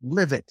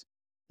 Live it.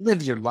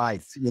 Live your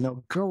life.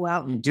 Go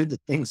out and do the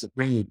things that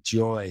bring you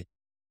joy.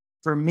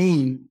 For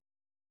me,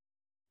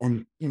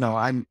 and,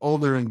 I'm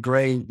older and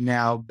gray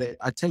now, but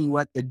I tell you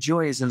what, the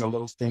joy is in the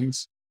little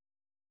things.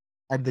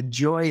 And the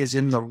joy is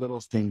in the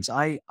little things.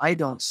 I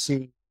don't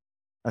see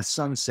a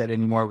sunset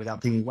anymore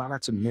without thinking, wow,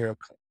 that's a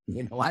miracle.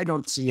 I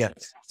don't see a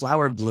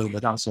flower bloom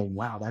without saying,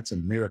 wow, that's a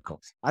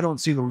miracle. I don't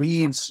see the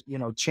leaves,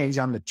 change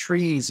on the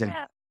trees and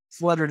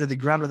flutter to the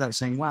ground without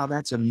saying, wow,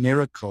 that's a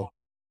miracle.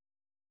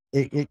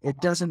 It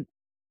doesn't,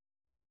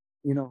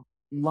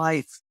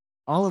 life,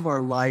 all of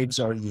our lives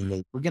are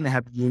unique. We're going to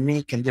have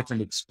unique and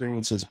different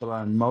experiences, but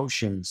our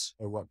emotions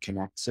are what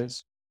connects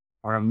us.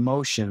 Our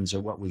emotions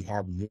are what we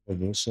have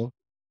universal.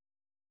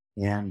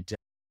 And,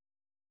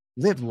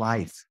 Live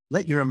life.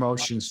 Let your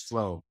emotions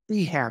flow.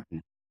 Be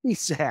happy. Be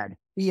sad.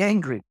 Be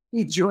angry.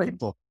 Be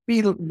joyful. Be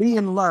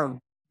in love.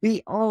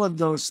 Be all of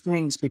those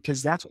things,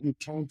 because that's what we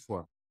came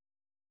for.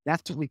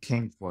 That's what we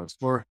came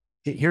for.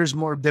 Here's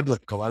more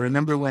biblical. I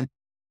remember when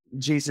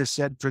Jesus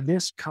said, "For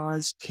this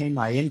cause came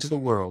I into the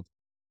world."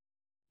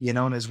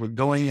 And as we're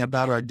going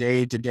about our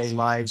day-to-day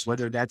lives,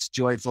 whether that's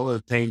joyful or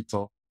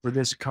painful, for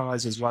this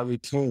cause is why we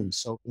came.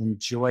 So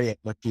enjoy it.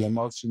 Let the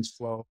emotions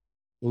flow.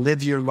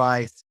 Live your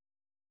life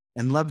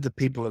and love the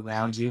people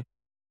around you.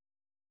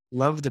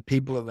 Love the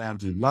people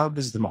around you. Love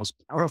is the most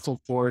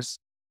powerful force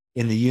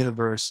in the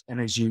universe.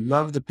 And as you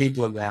love the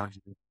people around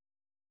you,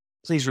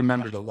 please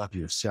remember to love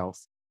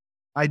yourself.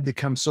 I'd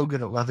become so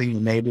good at loving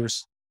your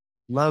neighbors.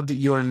 Love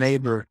your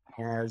neighbor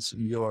as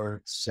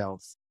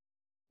yourself.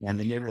 And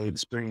the near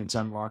experience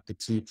unlocked the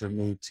key for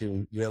me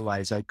to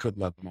realize I could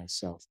love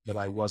myself, that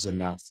I was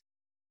enough,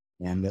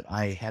 and that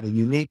I had a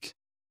unique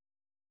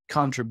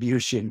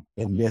contribution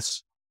in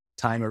this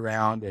time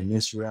around, in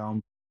this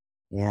realm.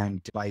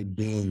 And by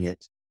being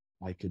it,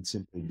 I could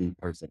simply be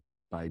perfect.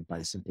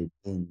 By simply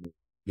being it.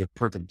 You're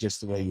perfect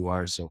just the way you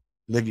are. So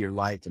live your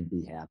life and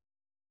be happy.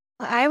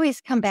 I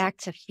always come back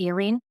to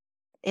feeling,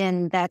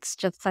 and that's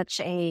just such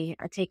a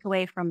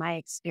takeaway from my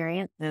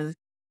experience is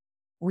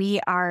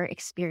we are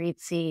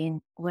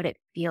experiencing what it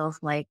feels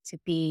like to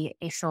be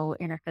a soul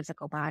in a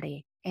physical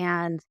body.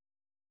 And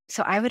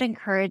so I would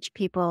encourage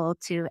people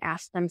to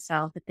ask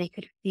themselves if they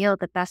could feel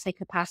the best they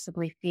could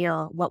possibly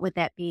feel, what would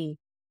that be?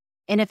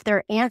 And if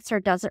their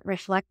answer doesn't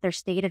reflect their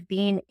state of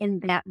being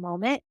in that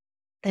moment,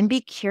 then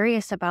be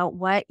curious about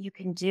what you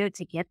can do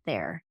to get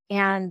there.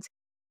 And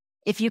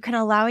if you can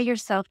allow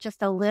yourself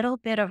just a little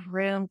bit of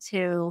room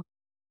to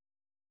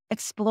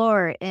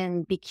explore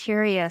and be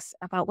curious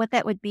about what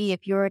that would be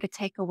if you were to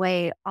take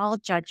away all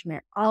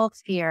judgment, all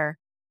fear,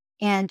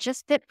 and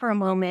just sit for a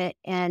moment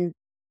and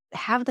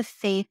have the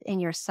faith in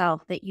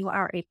yourself that you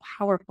are a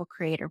powerful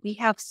creator. We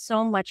have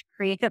so much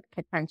creative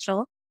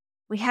potential.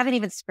 We haven't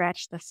even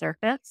scratched the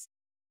surface.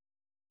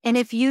 And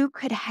if you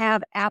could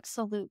have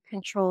absolute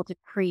control to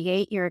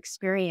create your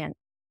experience,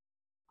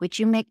 would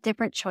you make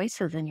different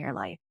choices in your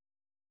life?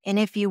 And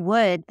if you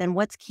would, then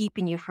what's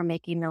keeping you from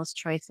making those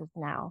choices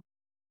now?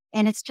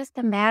 And it's just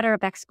a matter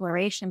of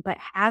exploration, but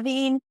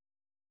having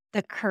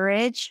the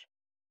courage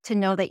to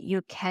know that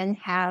you can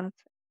have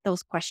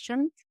those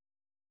questions.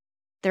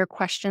 They're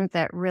questions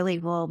that really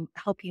will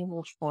help you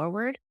move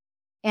forward.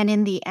 And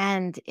in the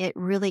end, it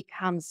really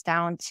comes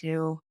down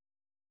to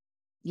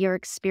your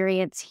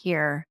experience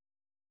here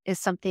is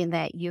something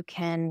that you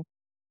can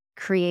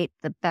create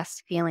the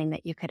best feeling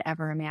that you could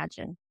ever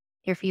imagine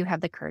if you have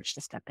the courage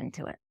to step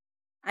into it.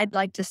 I'd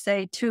like to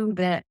say too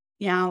that,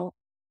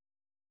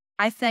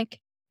 I think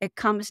it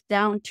comes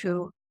down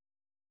to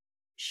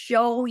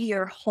show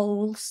your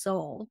whole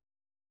soul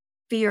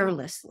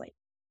fearlessly.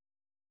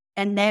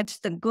 And that's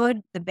the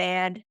good, the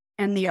bad,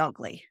 and the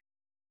ugly.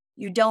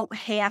 You don't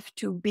have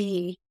to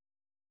be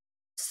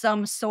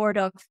some sort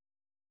of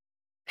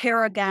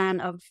paragon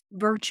of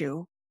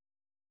virtue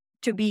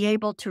to be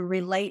able to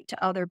relate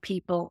to other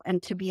people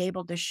and to be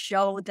able to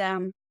show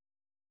them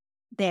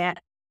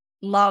that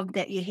love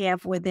that you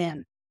have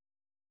within.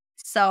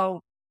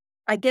 So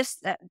I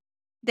guess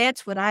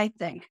that's what I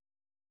think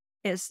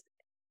is,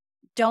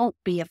 don't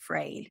be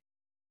afraid.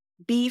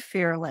 Be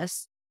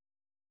fearless.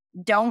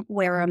 Don't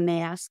wear a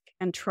mask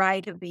and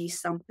try to be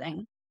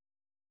something.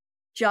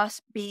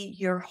 Just be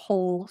your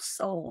whole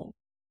soul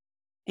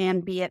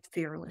and be it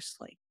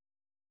fearlessly.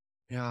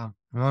 Yeah.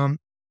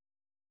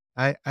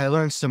 I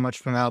learned so much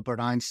from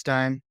Albert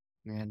Einstein,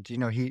 and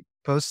he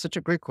posed such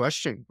a great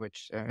question,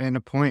 and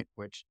a point,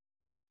 which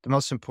the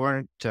most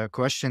important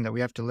question that we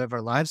have to live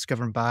our lives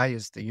governed by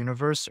is the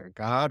universe or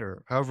God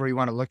or however you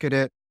want to look at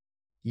it.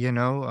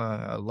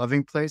 A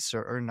loving place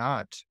or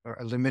not, or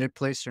a limited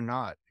place or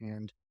not.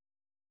 And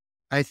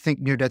I think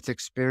near-death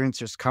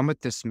experiencers come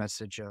with this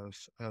message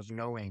of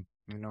knowing,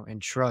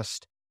 and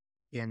trust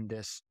in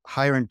this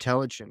higher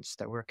intelligence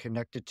that we're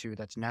connected to,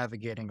 that's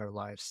navigating our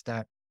lives,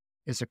 that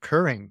is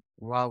occurring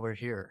while we're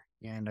here.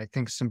 And I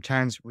think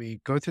sometimes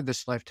we go through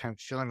this lifetime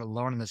feeling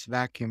alone in this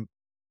vacuum,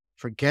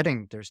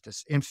 forgetting there's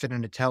this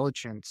infinite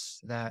intelligence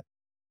that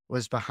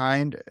was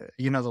behind,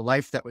 the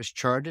life that was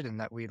charted and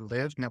that we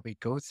lived and that we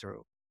go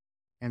through.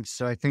 And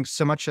so I think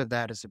so much of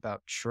that is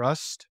about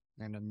trust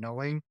and a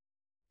knowing,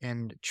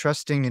 and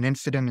trusting in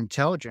infinite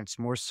intelligence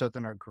more so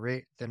than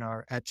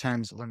our at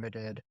times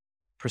limited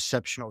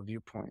perceptional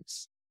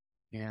viewpoints.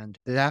 And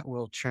that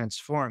will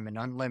transform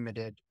a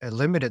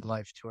limited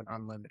life to an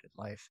unlimited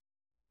life.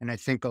 And I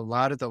think a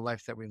lot of the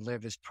life that we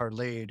live is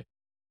parlayed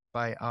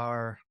by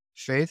our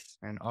faith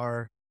and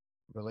our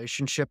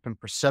relationship and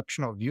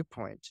perceptional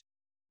viewpoint,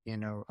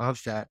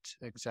 of that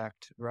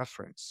exact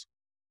reference.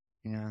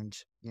 And,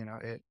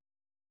 it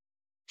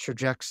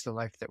trajects the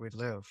life that we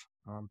live.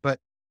 But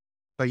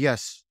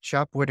yes,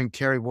 chop wood and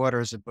carry water,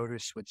 as a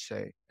Buddhist would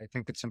say. I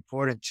think it's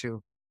important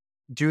to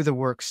do the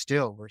work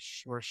still.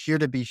 We're here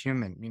to be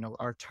human.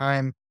 Our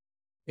time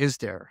is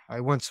there. I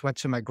once went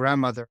to my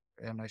grandmother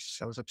and I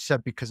was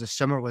upset because the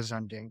summer was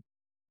ending.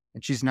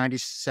 And she's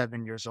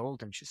 97 years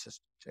old. And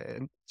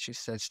she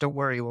says, don't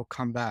worry, we'll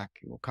come back.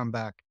 We'll come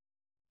back.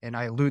 And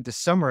I allude to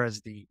summer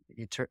as the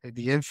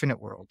infinite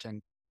world.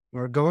 And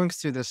we're going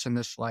through this in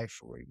this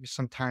life. We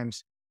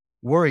sometimes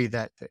worry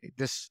that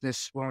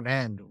this won't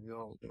end.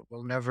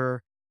 We'll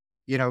never,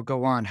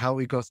 go on. How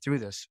we go through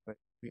this, but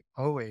we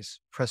always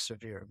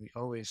persevere. We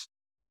always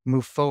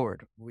move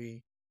forward.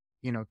 We,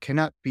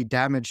 cannot be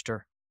damaged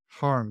or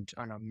harmed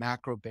on a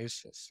macro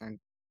basis. And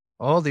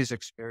all these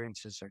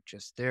experiences are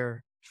just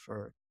there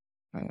for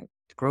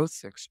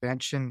growth,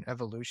 expansion,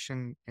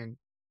 evolution, and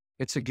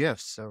it's a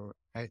gift. So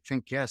I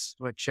think, yes,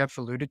 what Jeff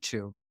alluded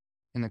to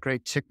and the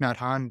great Thich Nhat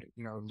Hanh,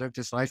 lived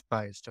his life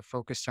by is to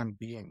focus on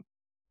being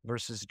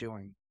versus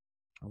doing.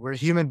 We're a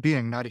human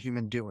being, not a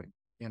human doing,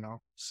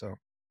 so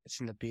it's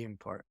in the being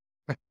part.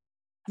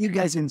 You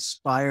guys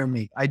inspire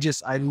me.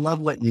 I love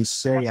what you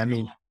say. I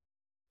mean,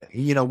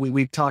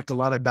 we've talked a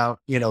lot about,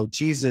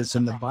 Jesus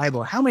and the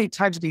Bible. How many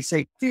times did he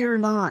say, fear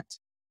not,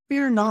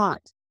 fear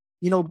not,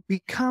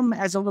 become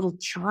as a little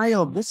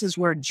child. This is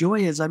where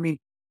joy is. I mean,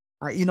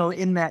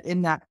 in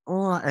that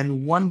awe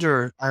and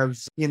wonder of,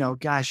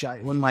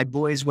 when my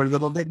boys were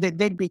little,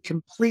 they'd be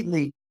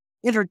completely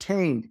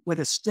entertained with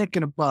a stick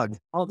and a bug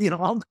all day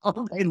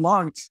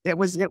long. It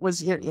was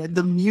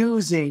the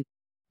musing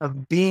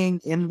of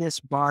being in this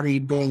body,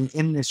 being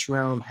in this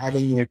realm,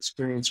 having the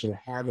experience we're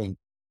having,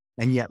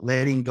 and yet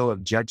letting go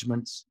of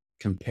judgments,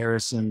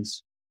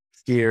 comparisons,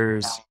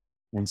 fears,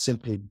 and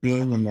simply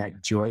being in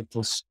that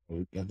joyful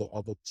state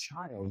of a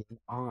child in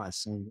awe,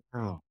 saying,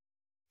 oh,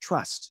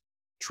 trust.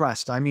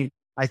 I mean,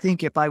 I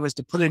think if I was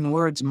to put in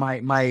words,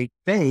 my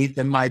faith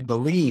and my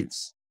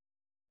beliefs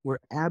were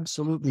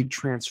absolutely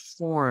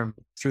transformed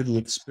through the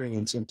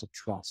experience into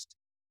trust,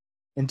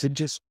 and to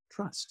just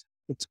trust.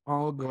 It's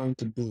all going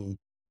to be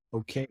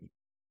okay.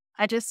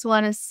 I just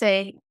want to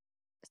say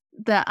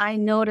that I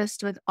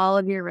noticed with all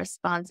of your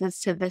responses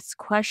to this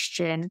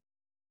question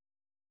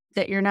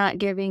that you're not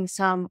giving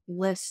some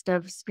list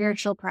of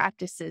spiritual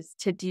practices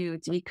to do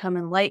to become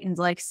enlightened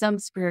like some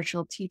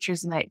spiritual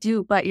teachers might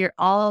do, but you're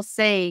all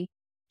saying,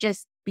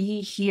 just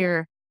be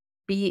here,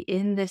 be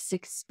in this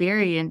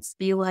experience,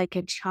 be like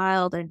a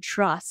child and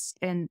trust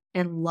and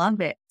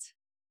love it,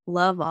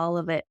 love all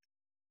of it.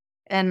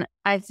 And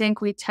I think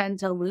we tend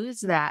to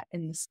lose that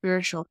in the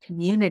spiritual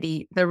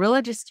community, the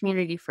religious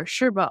community for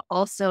sure, but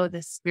also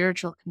the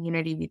spiritual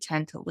community, we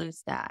tend to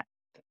lose that.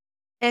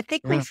 I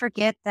think we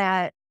forget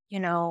that,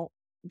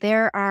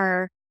 there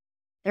are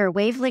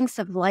wavelengths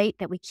of light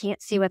that we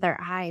can't see with our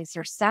eyes,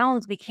 or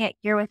sounds we can't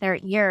hear with our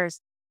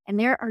ears. And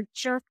there are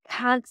just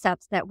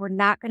concepts that we're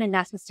not going to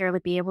necessarily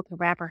be able to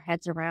wrap our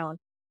heads around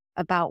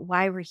about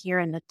why we're here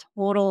in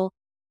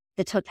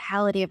the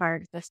totality of our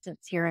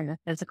existence here in the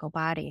physical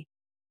body.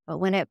 But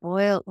when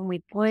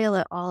we boil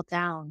it all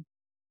down,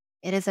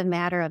 it is a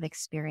matter of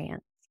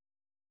experience.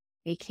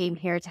 We came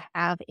here to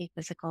have a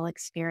physical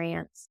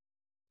experience,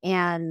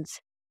 and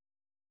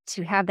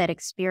to have that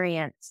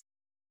experience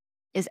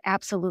is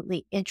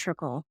absolutely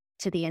integral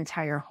to the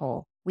entire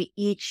whole. We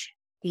each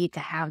need to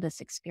have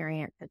this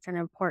experience. It's an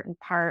important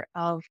part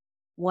of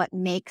what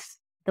makes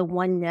the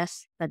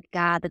oneness, the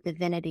God, the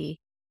divinity,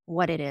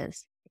 what it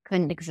is. It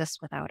couldn't exist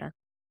without it.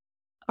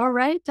 All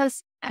right.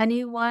 Does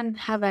anyone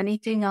have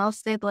anything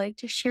else they'd like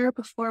to share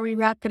before we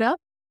wrap it up?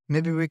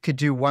 Maybe we could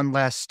do one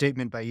last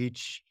statement by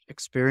each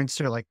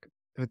experiencer. Like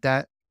with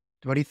that,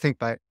 what do you think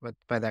by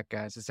that,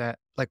 guys? Is that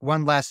like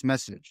one last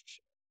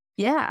message?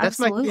 Yeah, That's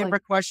absolutely. my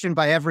favorite question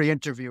by every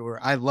interviewer.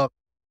 I love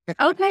it.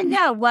 Okay,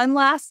 yeah.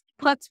 What's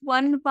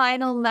one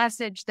final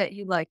message that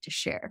you'd like to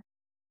share?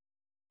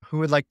 Who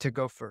would like to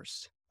go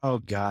first? Oh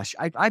gosh,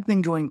 I've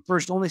been going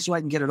first only so I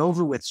can get it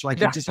over with, so I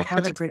can just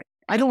concentrate.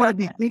 I don't want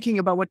to be thinking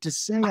about what to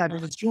say. I've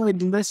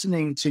enjoyed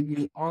listening to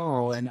you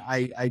all, and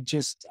I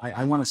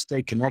want to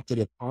stay connected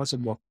if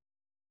possible.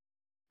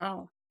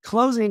 Oh,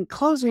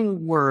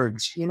 Closing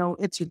words.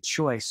 It's a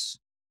choice.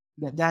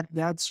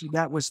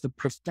 That was the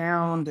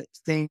profound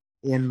thing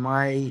in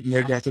my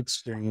near-death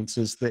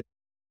experiences that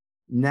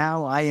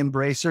now I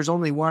embrace. There's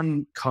only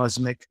one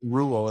cosmic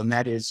rule, and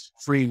that is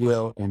free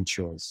will and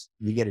choice.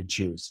 You get to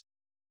choose.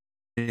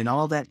 In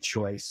all that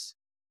choice,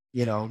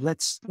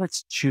 let's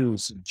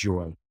choose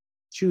joy.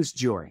 Choose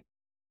joy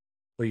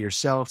for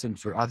yourself and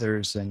for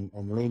others, and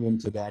lean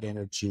into that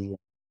energy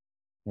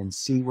and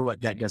see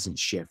what that doesn't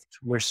shift.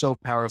 We're so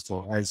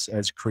powerful as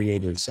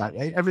creators.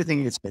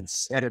 Everything that's been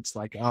said, it's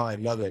like, oh, I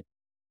love it.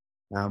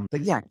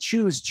 But yeah,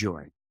 choose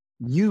joy.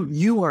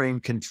 You are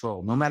in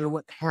control, no matter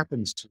what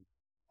happens to you.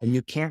 And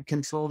you can't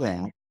control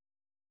that,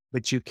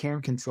 but you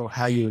can control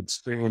how you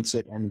experience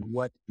it and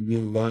what you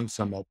learn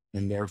from it.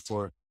 And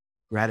therefore,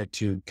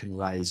 gratitude can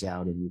rise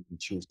out, and you can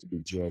choose to be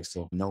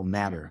joyful no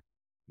matter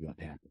what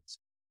happens.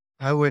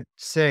 I would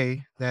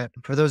say that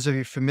for those of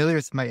you familiar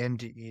with my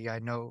NDE, I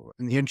know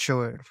in the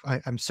intro,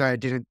 I'm sorry I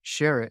didn't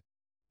share it,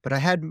 but I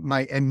had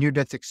my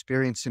near-death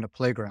experience in a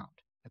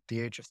playground at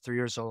the age of 3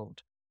 years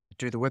old.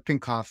 Through the whipping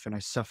cough, and I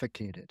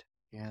suffocated.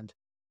 And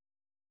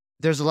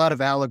there's a lot of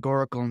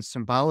allegorical and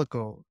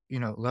symbolical,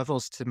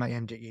 levels to my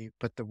NDE,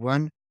 but the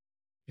one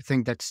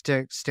thing that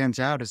stands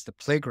out is the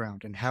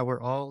playground and how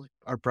we're all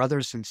our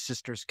brothers and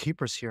sisters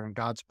keepers here in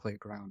God's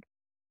playground.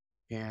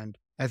 And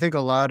I think a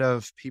lot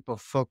of people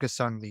focus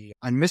on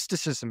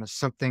mysticism as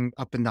something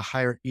up in the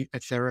higher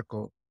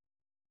etherical,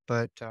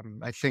 but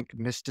I think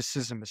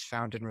mysticism is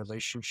found in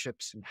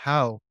relationships and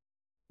how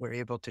we're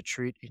able to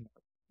treat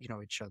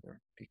each other.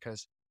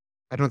 Because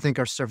I don't think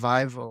our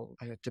survival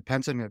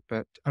depends on it,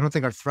 but I don't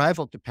think our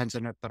thrival depends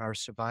on it, but our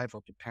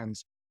survival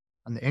depends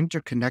on the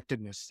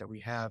interconnectedness that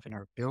we have and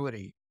our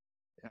ability,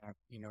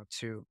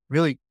 to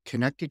really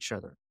connect each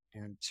other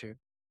and to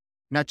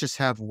not just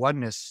have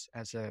oneness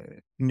as a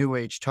new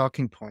age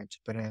talking point,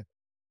 but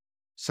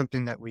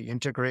something that we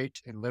integrate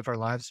and live our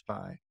lives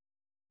by.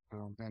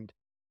 And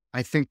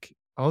I think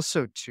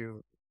also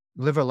to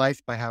live a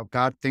life by how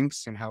God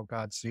thinks and how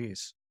God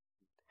sees.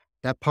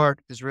 That part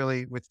is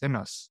really within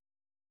us.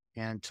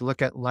 And to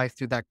look at life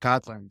through that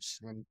God lens.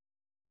 And,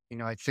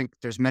 I think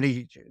there's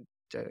many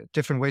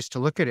different ways to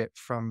look at it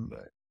from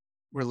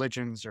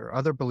religions or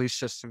other belief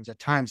systems. At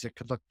times it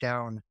could look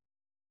down,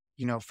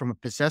 from a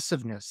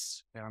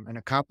possessiveness and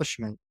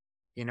accomplishment,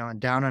 and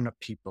down on a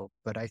people.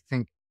 But I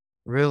think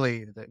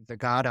really the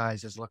God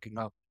eyes is looking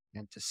up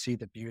and to see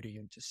the beauty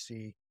and to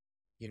see,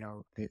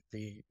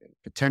 the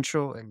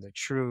potential and the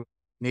true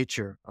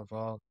nature of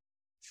all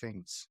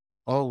things,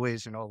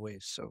 always and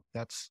always. So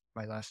that's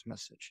my last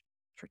message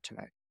for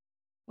tonight.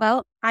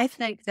 Well, I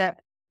think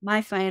that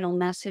my final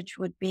message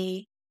would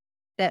be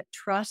that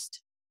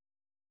trust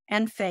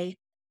and faith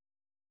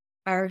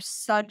are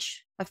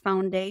such a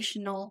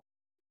foundational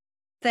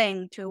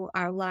thing to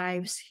our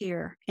lives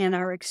here and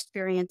our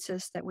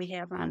experiences that we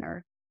have on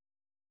earth.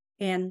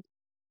 And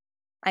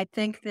I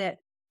think that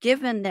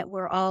given that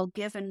we're all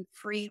given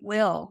free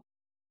will,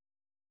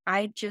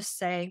 I'd just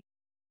say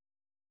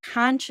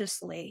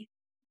consciously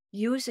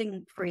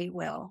using free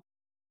will,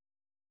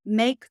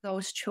 make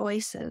those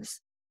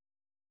choices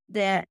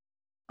that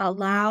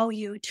allow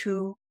you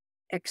to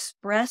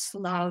express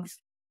love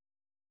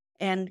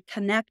and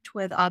connect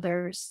with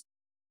others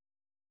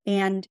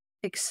and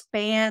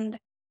expand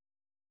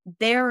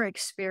their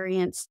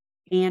experience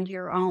and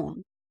your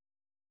own.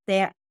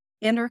 That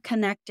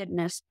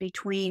interconnectedness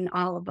between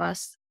all of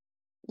us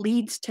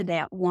leads to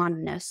that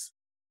oneness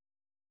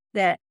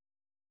that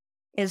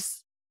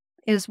is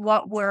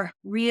what we're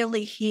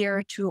really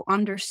here to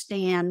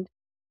understand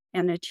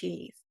and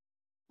achieve.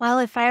 Well,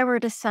 if I were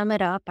to sum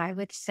it up, I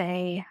would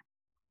say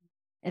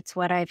it's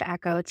what I've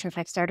echoed since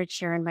I've started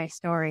sharing my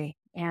story.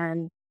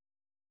 And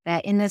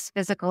that in this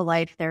physical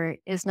life, there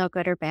is no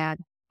good or bad.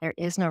 There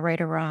is no right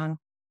or wrong.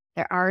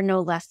 There are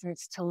no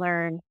lessons to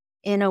learn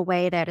in a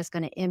way that is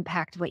going to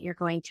impact what you're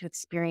going to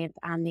experience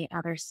on the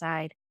other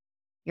side.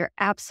 You're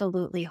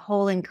absolutely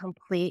whole and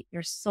complete.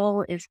 Your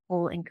soul is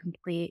whole and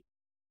complete.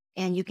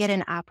 And you get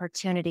an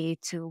opportunity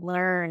to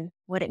learn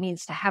what it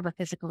means to have a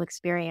physical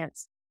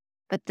experience.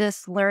 But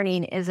this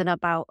learning isn't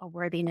about a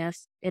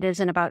worthiness. It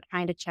isn't about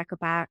trying to check a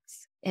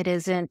box. It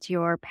isn't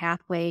your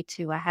pathway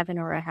to a heaven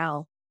or a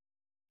hell.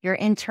 Your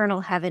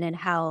internal heaven and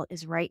hell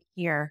is right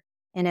here.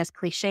 And as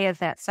cliche as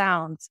that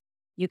sounds,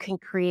 you can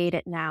create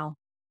it now.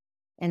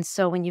 And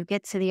so when you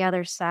get to the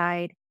other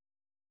side,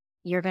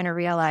 you're going to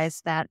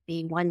realize that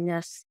the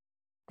oneness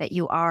that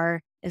you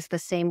are is the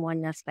same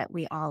oneness that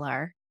we all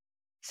are.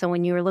 So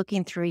when you're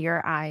looking through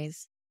your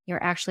eyes,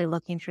 you're actually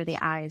looking through the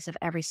eyes of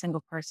every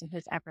single person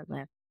who's ever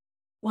lived.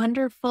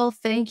 Wonderful.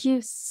 Thank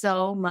you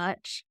so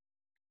much.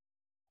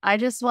 I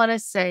just want to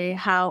say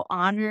how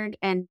honored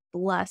and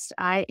blessed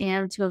I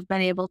am to have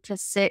been able to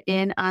sit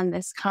in on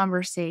this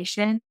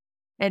conversation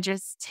and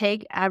just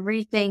take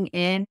everything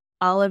in,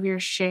 all of your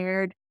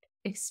shared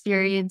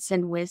experience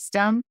and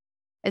wisdom.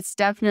 It's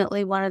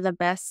definitely one of the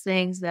best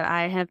things that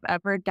I have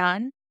ever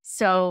done.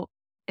 So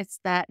it's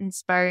that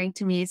inspiring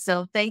to me.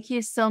 So thank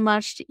you so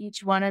much to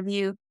each one of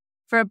you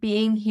for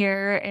being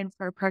here and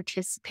for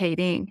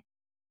participating.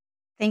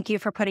 Thank you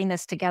for putting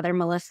this together,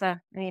 Melissa.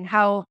 I mean,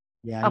 how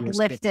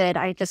uplifted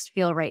I just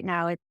feel right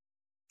now.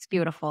 It's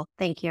beautiful.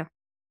 Thank you.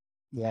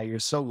 Yeah, you're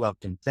so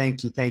welcome.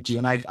 Thank you. Thank you.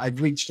 And I've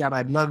reached out.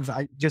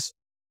 I just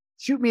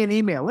shoot me an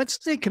email. Let's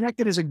stay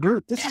connected as a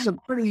group. This is a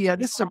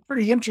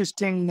pretty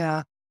interesting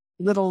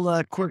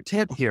little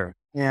quartet here.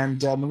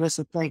 And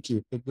Melissa, thank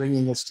you for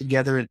bringing us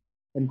together,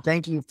 and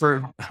thank you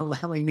for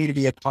allowing me to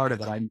be a part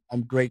of it.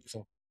 I'm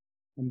grateful.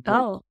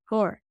 Oh, of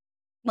course.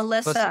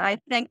 Melissa, I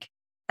think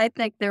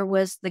there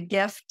was the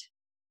gift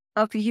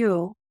of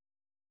you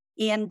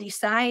in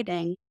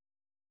deciding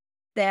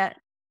that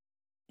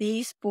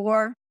these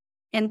 4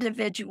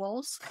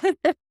 individuals,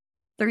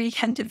 3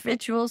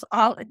 individuals,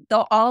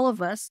 all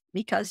of us,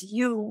 because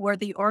you were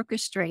the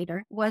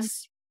orchestrator,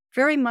 was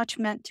very much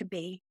meant to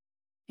be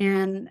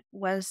and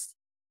was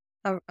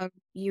a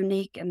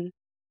unique and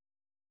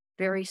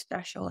very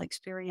special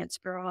experience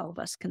for all of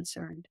us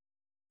concerned.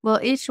 Well,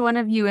 each one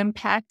of you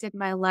impacted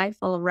my life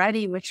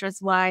already, which was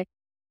why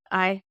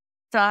I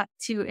thought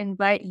to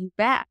invite you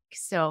back.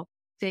 So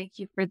thank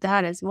you for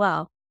that as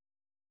well.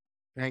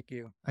 Thank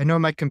you. I know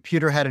my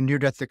computer had a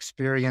near-death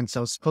experience. I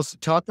was supposed to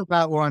talk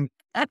about one,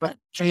 but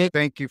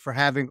thank you for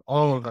having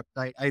all of it.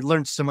 I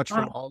learned so much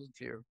from all of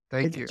you.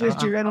 Thank you. It's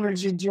just your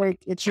energy, Jake.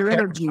 It's your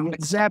energy. It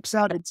zaps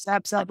out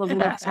those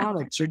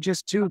electronics. You're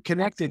just too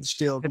connected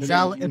still. It's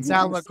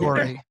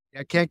allegory.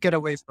 I can't get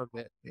away from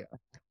it. Yeah.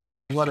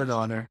 What an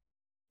honor.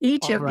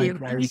 Each of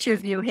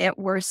you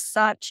were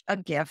such a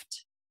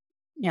gift.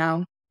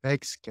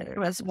 Thanks, Kate. It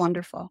was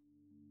wonderful.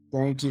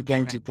 Thank you.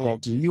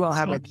 You all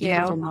have a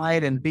beautiful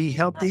night, and be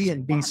healthy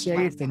and be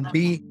safe and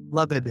be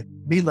loved.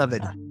 Be loved.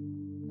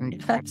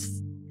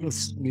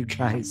 Yes, you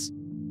guys.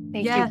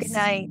 Thank you. Good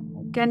night.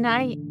 Good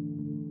night.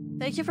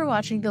 Thank you for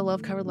watching the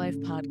Love Covered Life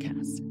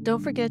podcast. Don't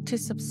forget to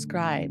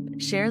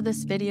subscribe, share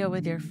this video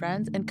with your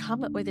friends, and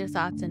comment with your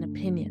thoughts and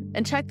opinions.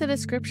 And check the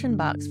description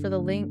box for the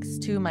links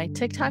to my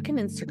TikTok and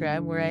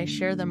Instagram, where I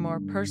share the more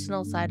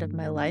personal side of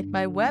my life,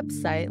 my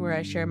website, where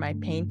I share my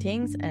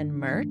paintings and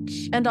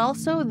merch, and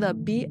also the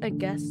Be a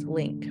Guest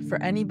link for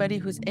anybody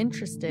who's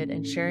interested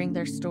in sharing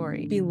their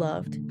story. Be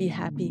loved, be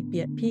happy,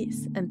 be at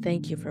peace, and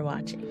thank you for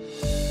watching.